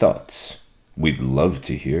us your thoughts. We'd love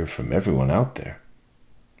to hear from everyone out there.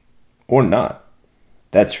 Or not.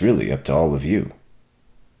 That's really up to all of you.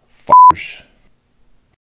 F***ers.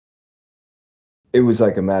 It was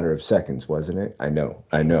like a matter of seconds, wasn't it? I know.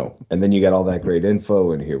 And then you got all that great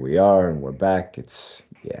info, and here we are, and we're back. It's,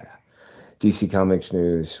 yeah. DC Comics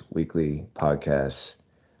News Weekly Podcast.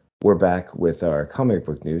 We're back with our comic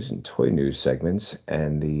book news and toy news segments.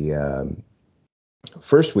 And the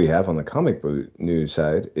first we have on the comic book news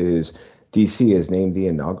side is DC has named the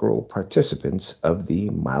inaugural participants of the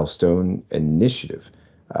Milestone Initiative.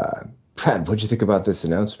 Brad, what'd you think about this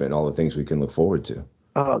announcement? All the things we can look forward to.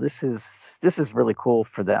 Oh, this is really cool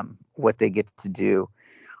for them, what they get to do.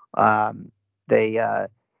 They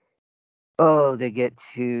get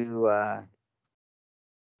to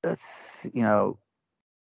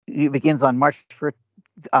it begins on March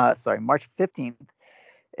 15th,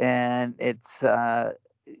 and it's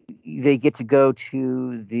they get to go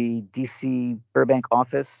to the DC Burbank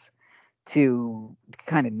office to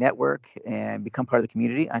kind of network and become part of the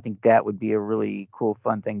community. I think that would be a really cool,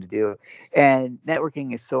 fun thing to do. And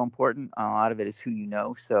networking is so important. A lot of it is who you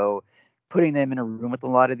know. So putting them in a room with a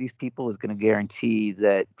lot of these people is going to guarantee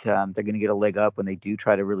that they're going to get a leg up when they do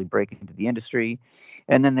try to really break into the industry.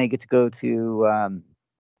 And then they get to go to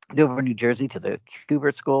Dover, New Jersey, to the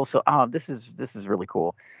Kubert School. So this is really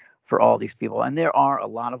cool for all these people. And there are a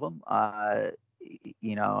lot of them.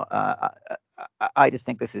 I just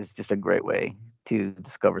think this is just a great way to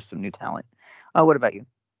discover some new talent. What about you?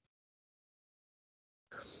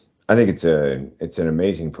 I think it's an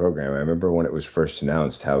amazing program. I remember when it was first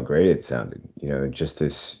announced how great it sounded. Just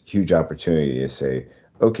this huge opportunity to say,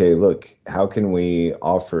 okay, look, how can we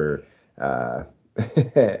offer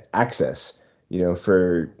access,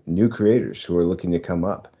 for new creators who are looking to come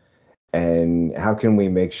up, and how can we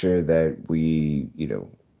make sure that we,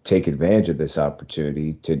 take advantage of this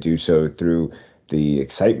opportunity to do so through the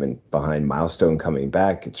excitement behind Milestone coming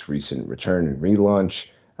back, its recent return and relaunch,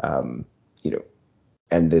 and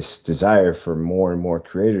this desire for more and more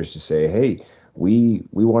creators to say, hey, we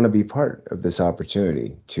want to be part of this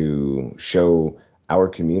opportunity to show our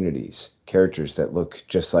communities characters that look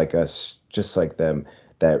just like us, just like them,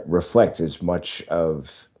 that reflect as much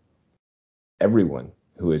of everyone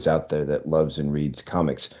who is out there that loves and reads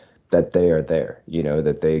comics, that they are there,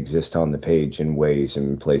 that they exist on the page in ways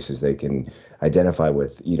and places they can identify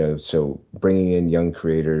with, so bringing in young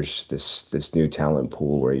creators, this new talent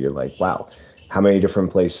pool where you're like, wow, how many different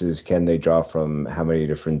places can they draw from? How many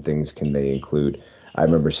different things can they include? I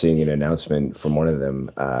remember seeing an announcement from one of them,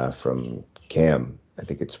 from Cam, I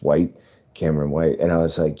think it's Cameron White. And I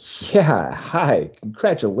was like, yeah, hi,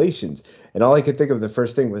 congratulations. And all I could think of the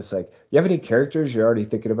first thing was like, you have any characters you're already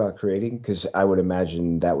thinking about creating? Because I would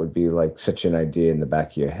imagine that would be like such an idea in the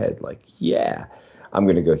back of your head. Like, yeah, I'm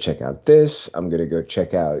going to go check out this. I'm going to go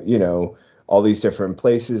check out, all these different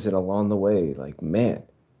places. And along the way, like, man,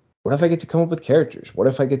 what if I get to come up with characters? What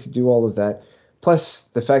if I get to do all of that? Plus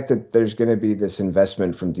the fact that there's going to be this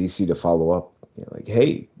investment from DC to follow up, like,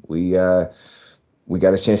 hey, we got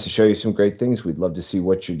a chance to show you some great things. We'd love to see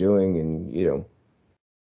what you're doing and,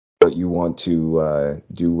 what you want to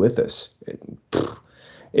do with us.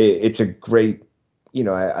 It's a great,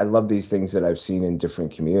 I love these things that I've seen in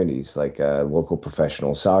different communities, like local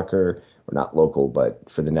professional soccer, or not local, but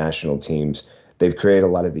for the national teams. They've created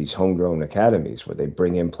a lot of these homegrown academies where they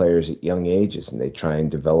bring in players at young ages and they try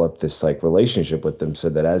and develop this like relationship with them so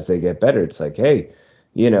that as they get better, it's like, hey,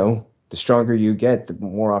 the stronger you get, the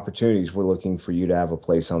more opportunities we're looking for you to have a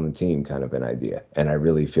place on the team, kind of an idea. And I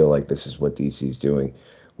really feel like this is what DC's doing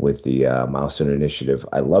with the Milestone Initiative.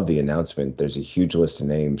 I love the announcement. There's a huge list of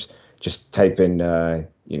names. Just type in,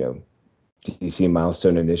 DC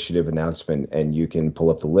Milestone Initiative announcement, and you can pull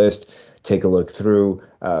up the list, take a look through,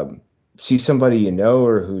 see somebody you know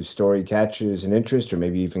or whose story catches an interest or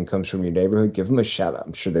maybe even comes from your neighborhood, give them a shout out.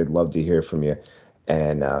 I'm sure they'd love to hear from you.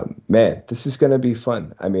 And man, this is going to be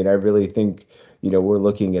fun. I mean, I really think, we're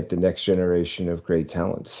looking at the next generation of great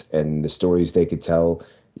talents and the stories they could tell,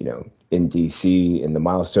 in DC, in the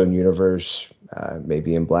Milestone universe,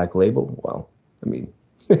 maybe in Black Label. Well, I mean,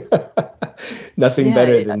 nothing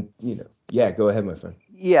better than, yeah, go ahead, my friend.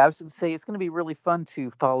 Yeah, I was going to say it's going to be really fun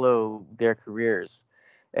to follow their careers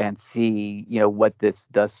and see, what this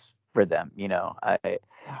does for them.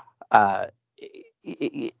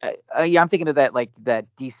 I'm thinking of that, like that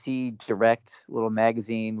DC Direct little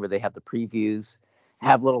magazine where they have the previews,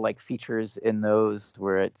 have little like features in those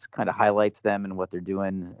where it's kind of highlights them and what they're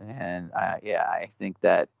doing. And I think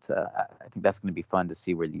that's going to be fun to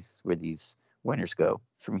see where these winners go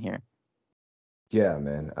from here. Yeah,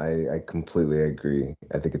 man, I completely agree.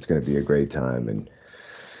 I think it's going to be a great time. And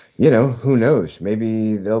who knows?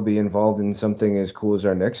 Maybe they'll be involved in something as cool as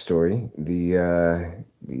our next story, the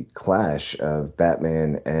clash of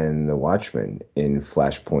Batman and the Watchmen in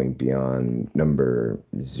Flashpoint Beyond number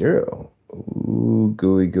 0. Ooh,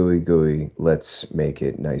 gooey, gooey, gooey. Let's make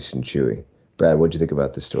it nice and chewy. Brad, what'd you think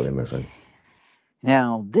about this story, my friend?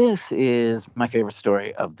 Now, this is my favorite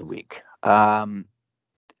story of the week. I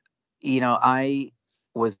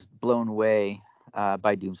was blown away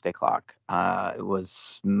by Doomsday Clock. It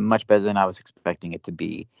was much better than I was expecting it to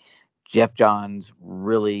be. Jeff Johns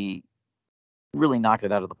really, really knocked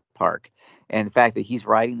it out of the park. And the fact that he's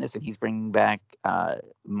writing this and he's bringing back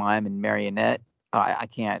Mime and Marionette, I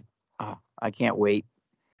can't wait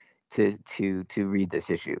to read this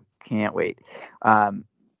issue. Can't wait.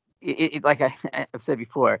 Like I've said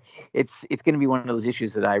before, it's going to be one of those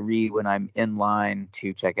issues that I read when I'm in line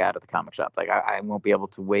to check out at the comic shop. Like I won't be able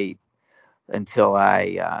to wait until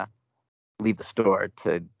I leave the store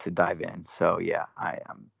to dive in. So yeah,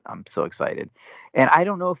 I'm so excited, and I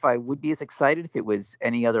don't know if I would be as excited if it was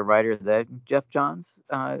any other writer than Jeff Johns,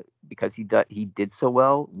 because he did so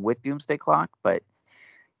well with Doomsday Clock, but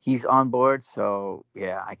he's on board. So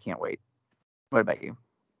yeah, I can't wait. What about you?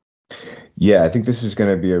 Yeah, I think this is going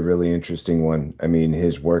to be a really interesting one. I mean,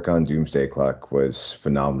 his work on Doomsday Clock was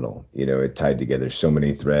phenomenal. It tied together so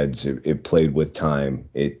many threads. It played with time.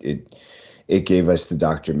 It gave us the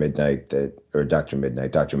Dr. Manhattan,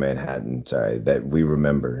 sorry, that we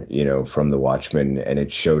remember, from the Watchmen, and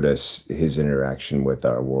it showed us his interaction with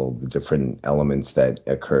our world, the different elements that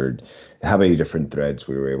occurred, how many different threads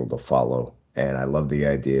we were able to follow. And I love the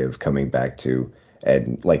idea of coming back to,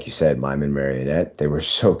 and like you said, Mime and Marionette, they were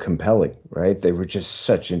so compelling, right? They were just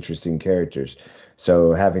such interesting characters.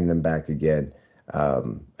 So having them back again, I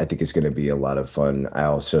think it's going to be a lot of fun. I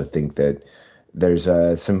also think that there's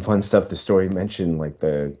some fun stuff the story mentioned, like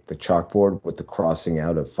the chalkboard with the crossing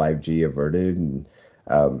out of 5G averted. And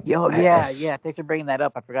yeah. Thanks for bringing that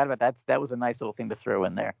up. I forgot about that. That was a nice little thing to throw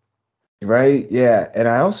in there. Right, yeah. And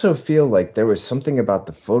I also feel like there was something about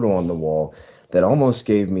the photo on the wall that almost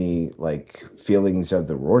gave me like feelings of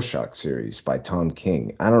the Rorschach series by Tom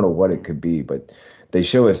King. I don't know what it could be, but they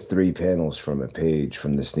show us 3 panels from a page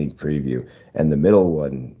from the sneak preview, and the middle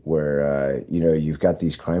one where you've got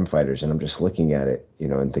these crime fighters, and I'm just looking at it,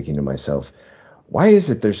 and thinking to myself, why is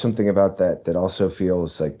it there's something about that also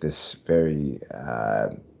feels like this very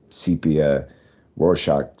sepia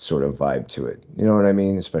Rorschach sort of vibe to it. You know what I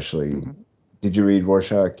mean? Especially, Did you read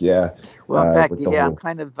Rorschach? Yeah. Well, in fact, yeah, I'm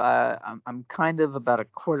kind of about a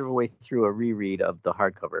quarter of the way through a reread of the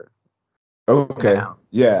hardcover. Okay. Now.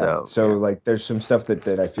 Yeah. So yeah. like, there's some stuff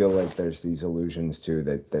that I feel like there's these allusions to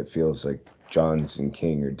that feels like Johns and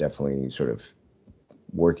King are definitely sort of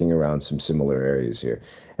working around some similar areas here,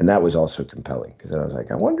 and that was also compelling because I was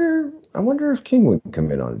like, I wonder if King would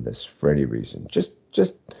come in on this for any reason. Just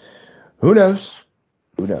who knows?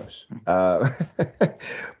 Who knows?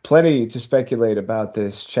 Plenty to speculate about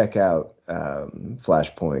this. Check out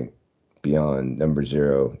Flashpoint Beyond number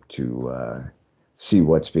 0 to see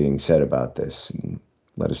what's being said about this, and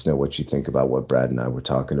let us know what you think about what Brad and I were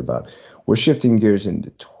talking about. We're shifting gears into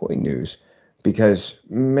toy news because,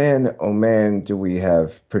 man, oh man, do we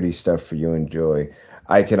have pretty stuff for you to enjoy.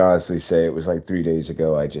 I can honestly say it was like 3 days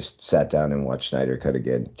ago I just sat down and watched Snyder Cut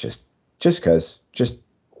again, just cause.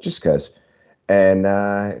 And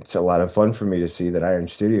it's a lot of fun for me to see that Iron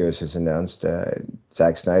Studios has announced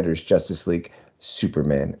Zack Snyder's Justice League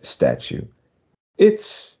Superman statue.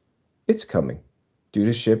 It's coming, due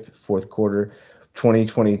to ship fourth quarter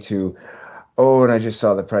 2022. Oh, and I just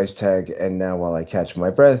saw the price tag, and now while I catch my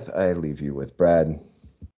breath, I leave you with Brad.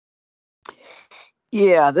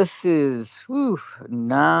 Yeah, this is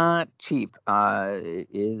not cheap. It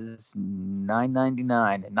is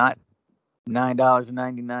 $9.99 and not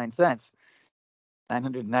 $9.99.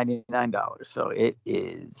 $999. So it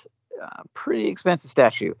is a pretty expensive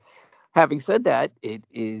statue. Having said that, it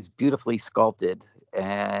is beautifully sculpted,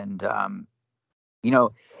 and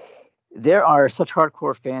there are such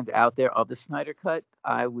hardcore fans out there of the Snyder Cut.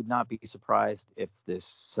 I would not be surprised if this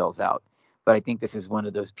sells out. But I think this is one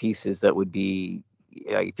of those pieces that would be,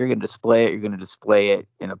 if you're going to display it, you're going to display it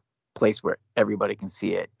in a place where everybody can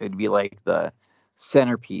see it. It'd be like the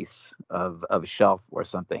centerpiece of a shelf or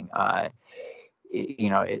something.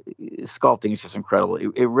 Sculpting is just incredible.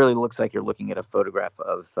 It really looks like you're looking at a photograph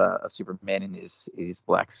of Superman in his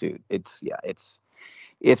black suit. It's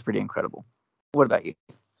pretty incredible. What about you?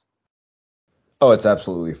 Oh, it's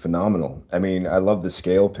absolutely phenomenal. I mean, I love the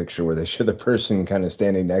scale picture where they show the person kind of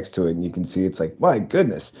standing next to it, and you can see it's like, my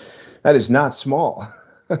goodness, that is not small.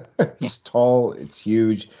 It's tall, it's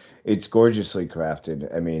huge, it's gorgeously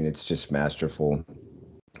crafted. I mean, it's just masterful.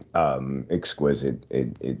 exquisite.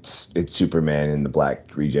 It's Superman in the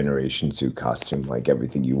black regeneration suit costume, like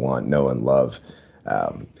everything you want, know, and love.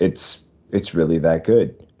 It's really that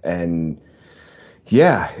good. And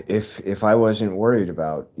yeah, if I wasn't worried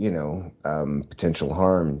about, potential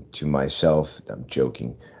harm to myself, I'm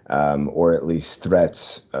joking, or at least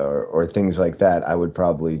threats or things like that, I would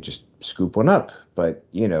probably just scoop one up. But,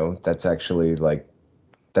 that's actually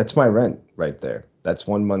that's my rent right there. That's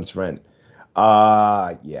 1 month's rent.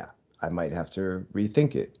 Yeah, I might have to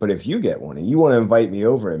rethink it. But if you get one and you want to invite me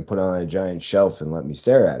over and put on a giant shelf and let me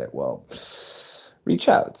stare at it, well, reach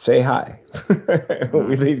out, say hi.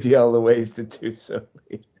 We leave you all the ways to do so.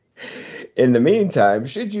 In the meantime,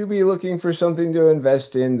 should you be looking for something to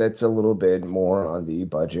invest in that's a little bit more on the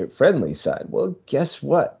budget-friendly side? Well, guess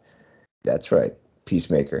what? That's right.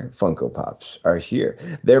 Peacemaker Funko Pops are here.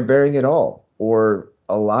 They're bearing it all, or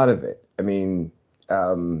a lot of it. I mean,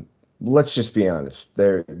 let's just be honest.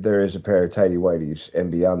 There is a pair of tidy whities,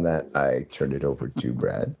 and beyond that, I turn it over to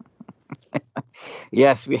Brad.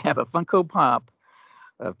 Yes, we have a Funko Pop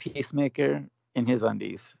of Peacemaker in his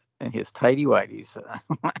undies and his tidy whities.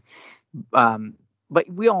 But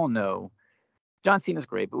we all know John Cena's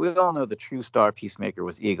great, but we all know the true star Peacemaker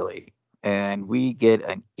was Eagly. And we get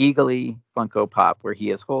an Eagly Funko Pop where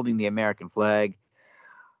he is holding the American flag.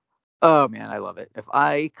 Oh man, I love it. If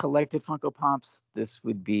I collected Funko Pops, this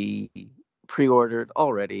would be pre-ordered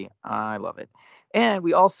already. I love it. And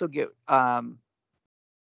we also get one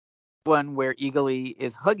where Eagly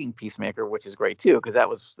is hugging Peacemaker, which is great too, because that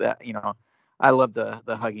was I love the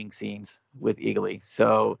hugging scenes with Eagly.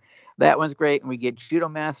 So that one's great. And we get Judo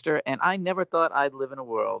Master, and I never thought I'd live in a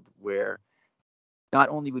world where not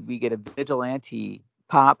only would we get a vigilante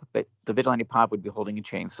pop, but the vigilante pop would be holding a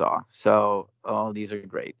chainsaw. So all these are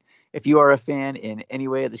great. If you are a fan in any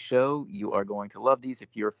way of the show, you are going to love these. If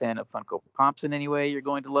you're a fan of Funko Pops in any way, you're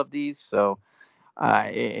going to love these. So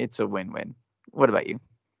it's a win-win. What about you?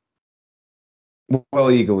 Well,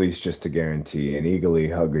 Eagly's just a guarantee, and Eagly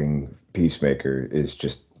hugging Peacemaker is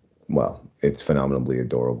just, well, it's phenomenally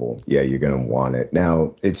adorable. Yeah, you're going to want it.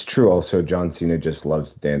 Now, it's true also, John Cena just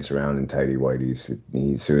loves to dance around in tidy whities.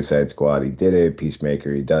 He's Suicide Squad, he did it.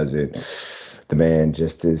 Peacemaker, he does it. The man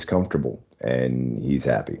just is comfortable, and he's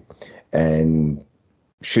happy. And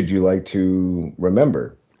should you like to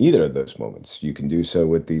remember either of those moments, you can do so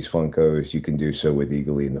with these Funkos. You can do so with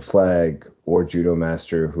Eagly and the Flag, or Judo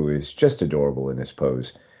Master, who is just adorable in his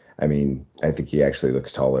pose. I mean, I think he actually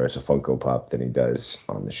looks taller as a Funko Pop than he does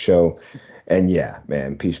on the show. And yeah,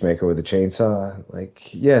 man, Peacemaker with a chainsaw,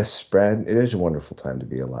 yes, Brad, it is a wonderful time to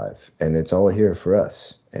be alive. And it's all here for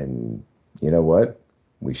us. And you know what?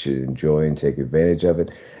 We should enjoy and take advantage of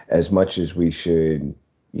it as much as we should,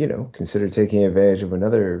 consider taking advantage of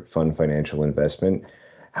another fun financial investment.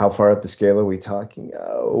 How far up the scale are we talking?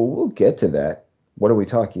 Oh, we'll get to that. What are we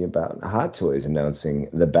talking about? Hot Toys announcing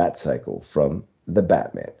the Bat Cycle from the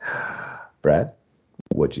Batman. Brad,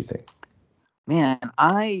 what'd you think? Man,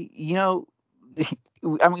 I'm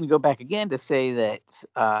going to go back again to say that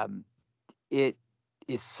it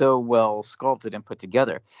is so well sculpted and put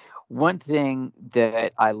together. One thing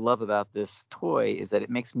that I love about this toy is that it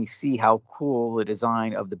makes me see how cool the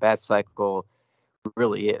design of the Bat Cycle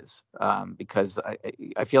really is, because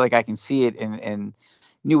I feel like I can see it in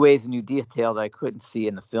new ways and new detail that I couldn't see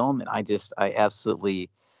in the film, and I absolutely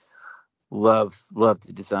love the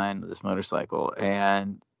design of this motorcycle.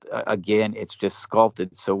 And again, it's just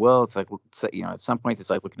sculpted so well. It's like, at some points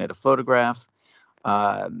it's like looking at a photograph.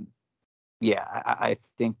 I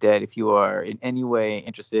think that if you are in any way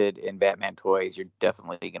interested in Batman toys, you're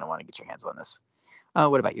definitely going to want to get your hands on this.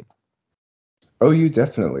 What about you? Oh, you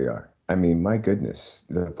definitely are. I mean, my goodness,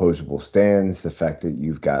 the opposable stands, the fact that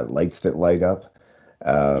you've got lights that light up,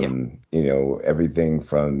 everything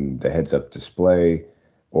from the heads-up display,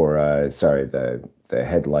 or the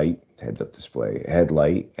heads-up display,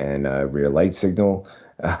 headlight, and rear light signal.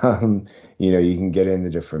 You can get in the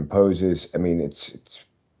different poses. I mean, it's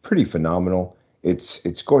pretty phenomenal.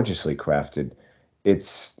 It's gorgeously crafted.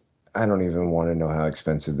 I don't even want to know how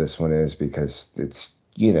expensive this one is, because it's,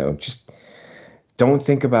 just don't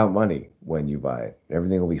think about money when you buy it.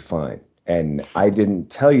 Everything will be fine. And I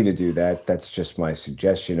didn't tell you to do that. That's just my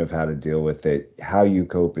suggestion of how to deal with it. How you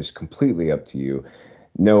cope is completely up to you.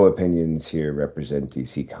 No opinions here represent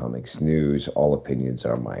DC Comics News. All opinions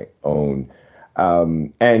are my own.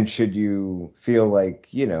 And should you feel like,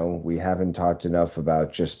 we haven't talked enough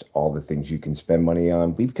about just all the things you can spend money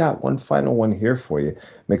on, we've got one final one here for you.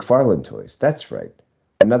 McFarlane Toys. That's right.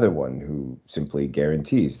 Another one who simply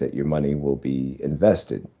guarantees that your money will be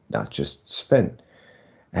invested, not just spent,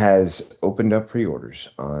 has opened up pre-orders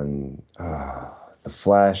on the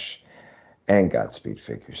Flash, and Godspeed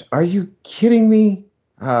figures. Are you kidding me?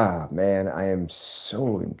 Ah, man, I am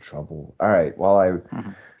so in trouble. All right, while I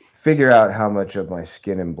figure out how much of my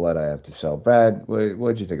skin and blood I have to sell. Brad,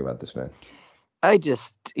 what'd you think about this, man? I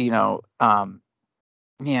just, man,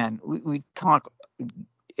 we talk,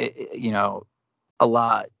 a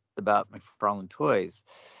lot about McFarlane Toys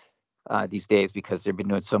these days because they've been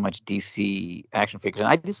doing so much DC action figures. And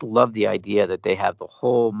I just love the idea that they have the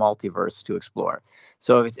whole multiverse to explore.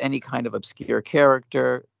 So if it's any kind of obscure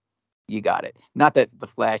character, you got it. Not that the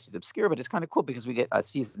Flash is obscure, but it's kind of cool because we get a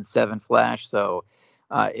season 7 Flash. So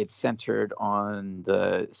it's centered on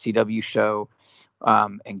the CW show.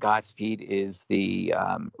 And Godspeed is the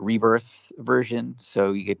rebirth version.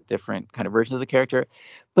 So you get different kind of versions of the character.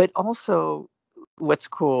 But also what's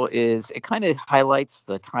cool is it kind of highlights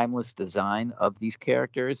the timeless design of these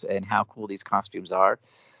characters and how cool these costumes are.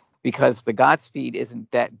 Because the Godspeed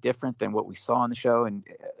isn't that different than what we saw on the show.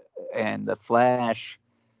 And the Flash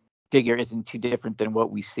figure isn't too different than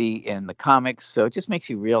what we see in the comics. So it just makes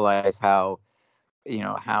you realize how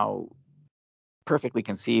perfectly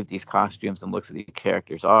conceived these costumes and looks of the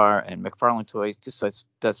characters are, and McFarlane Toys just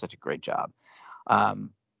does such a great job.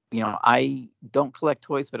 I don't collect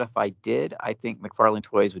toys, but if I did, I think McFarlane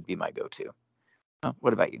Toys would be my go-to.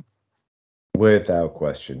 What about you? Without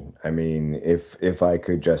question. I mean, if I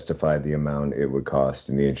could justify the amount it would cost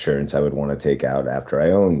and the insurance I would want to take out after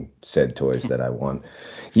I own said toys that I want.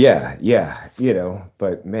 Yeah,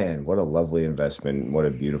 but man, what a lovely investment. What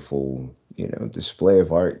a beautiful, display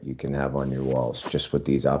of art you can have on your walls just with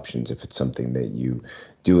these options. If it's something that you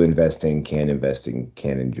do invest in, can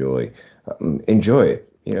enjoy, enjoy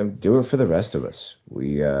it. Do it for the rest of us.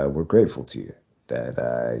 We're grateful to you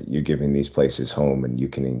that you're giving these places home, and you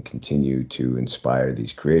can continue to inspire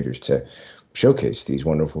these creators to showcase these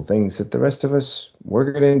wonderful things that the rest of us,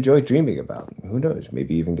 we're going to enjoy dreaming about. Who knows?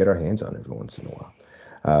 Maybe even get our hands on every once in a while.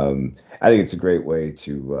 I think it's a great way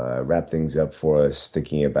to wrap things up for us,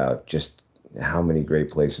 thinking about just how many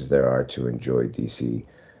great places there are to enjoy DC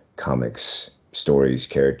Comics stories,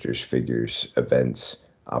 characters, figures, events,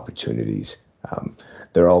 opportunities.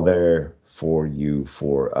 They're all there for you,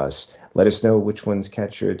 for us. Let us know which ones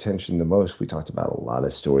catch your attention the most. We talked about a lot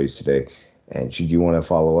of stories today. And should you want to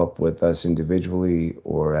follow up with us individually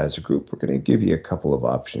or as a group, we're going to give you a couple of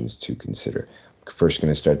options to consider. First,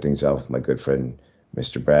 going to start things off with my good friend,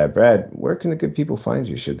 Mr. Brad. Brad, where can the good people find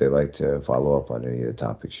you should they like to follow up on any of the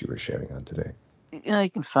topics you were sharing on today? You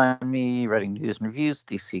can find me writing news and reviews,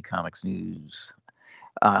 DC Comics News.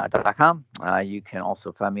 .com. You can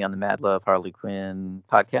also find me on the Mad Love Harley Quinn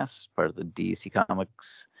podcast, part of the DC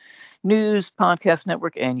Comics News Podcast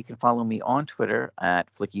Network, and you can follow me on Twitter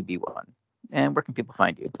at FlickyB1. And where can people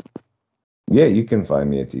find you? Yeah, you can find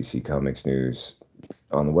me at DC Comics News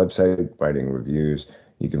on the website, writing reviews.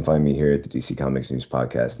 You can find me here at the DC Comics News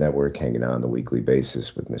Podcast Network, hanging out on the weekly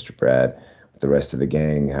basis with Mr. Brad, with the rest of the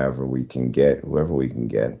gang, whoever we can get,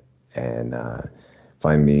 and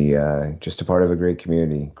find me just a part of a great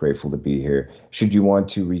community. Grateful to be here. Should you want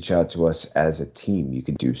to reach out to us as a team, you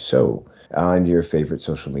can do so on your favorite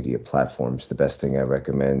social media platforms. The best thing I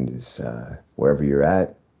recommend is wherever you're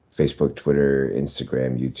at, Facebook, Twitter,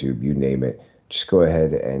 Instagram, YouTube, you name it. Just go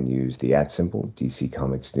ahead and use the @ symbol, DC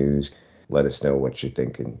Comics News. Let us know what you're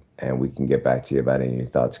thinking, and we can get back to you about any of your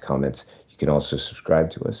thoughts, comments. You can also subscribe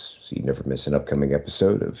to us so you never miss an upcoming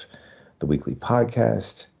episode of the weekly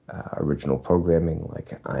podcast. Original programming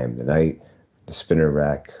like I Am the Night, The Spinner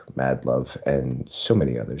Rack, Mad Love, and so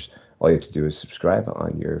many others. All you have to do is subscribe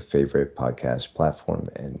on your favorite podcast platform,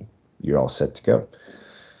 and you're all set to go.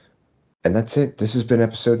 And that's it. This has been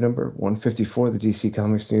episode number 154 of the DC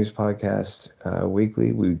Comics News Podcast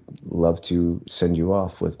Weekly. We'd love to send you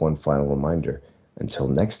off with one final reminder until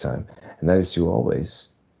next time, and that is to always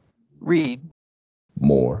read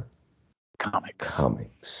more comics.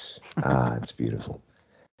 It's beautiful.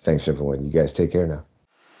 Thanks, everyone. You guys take care now.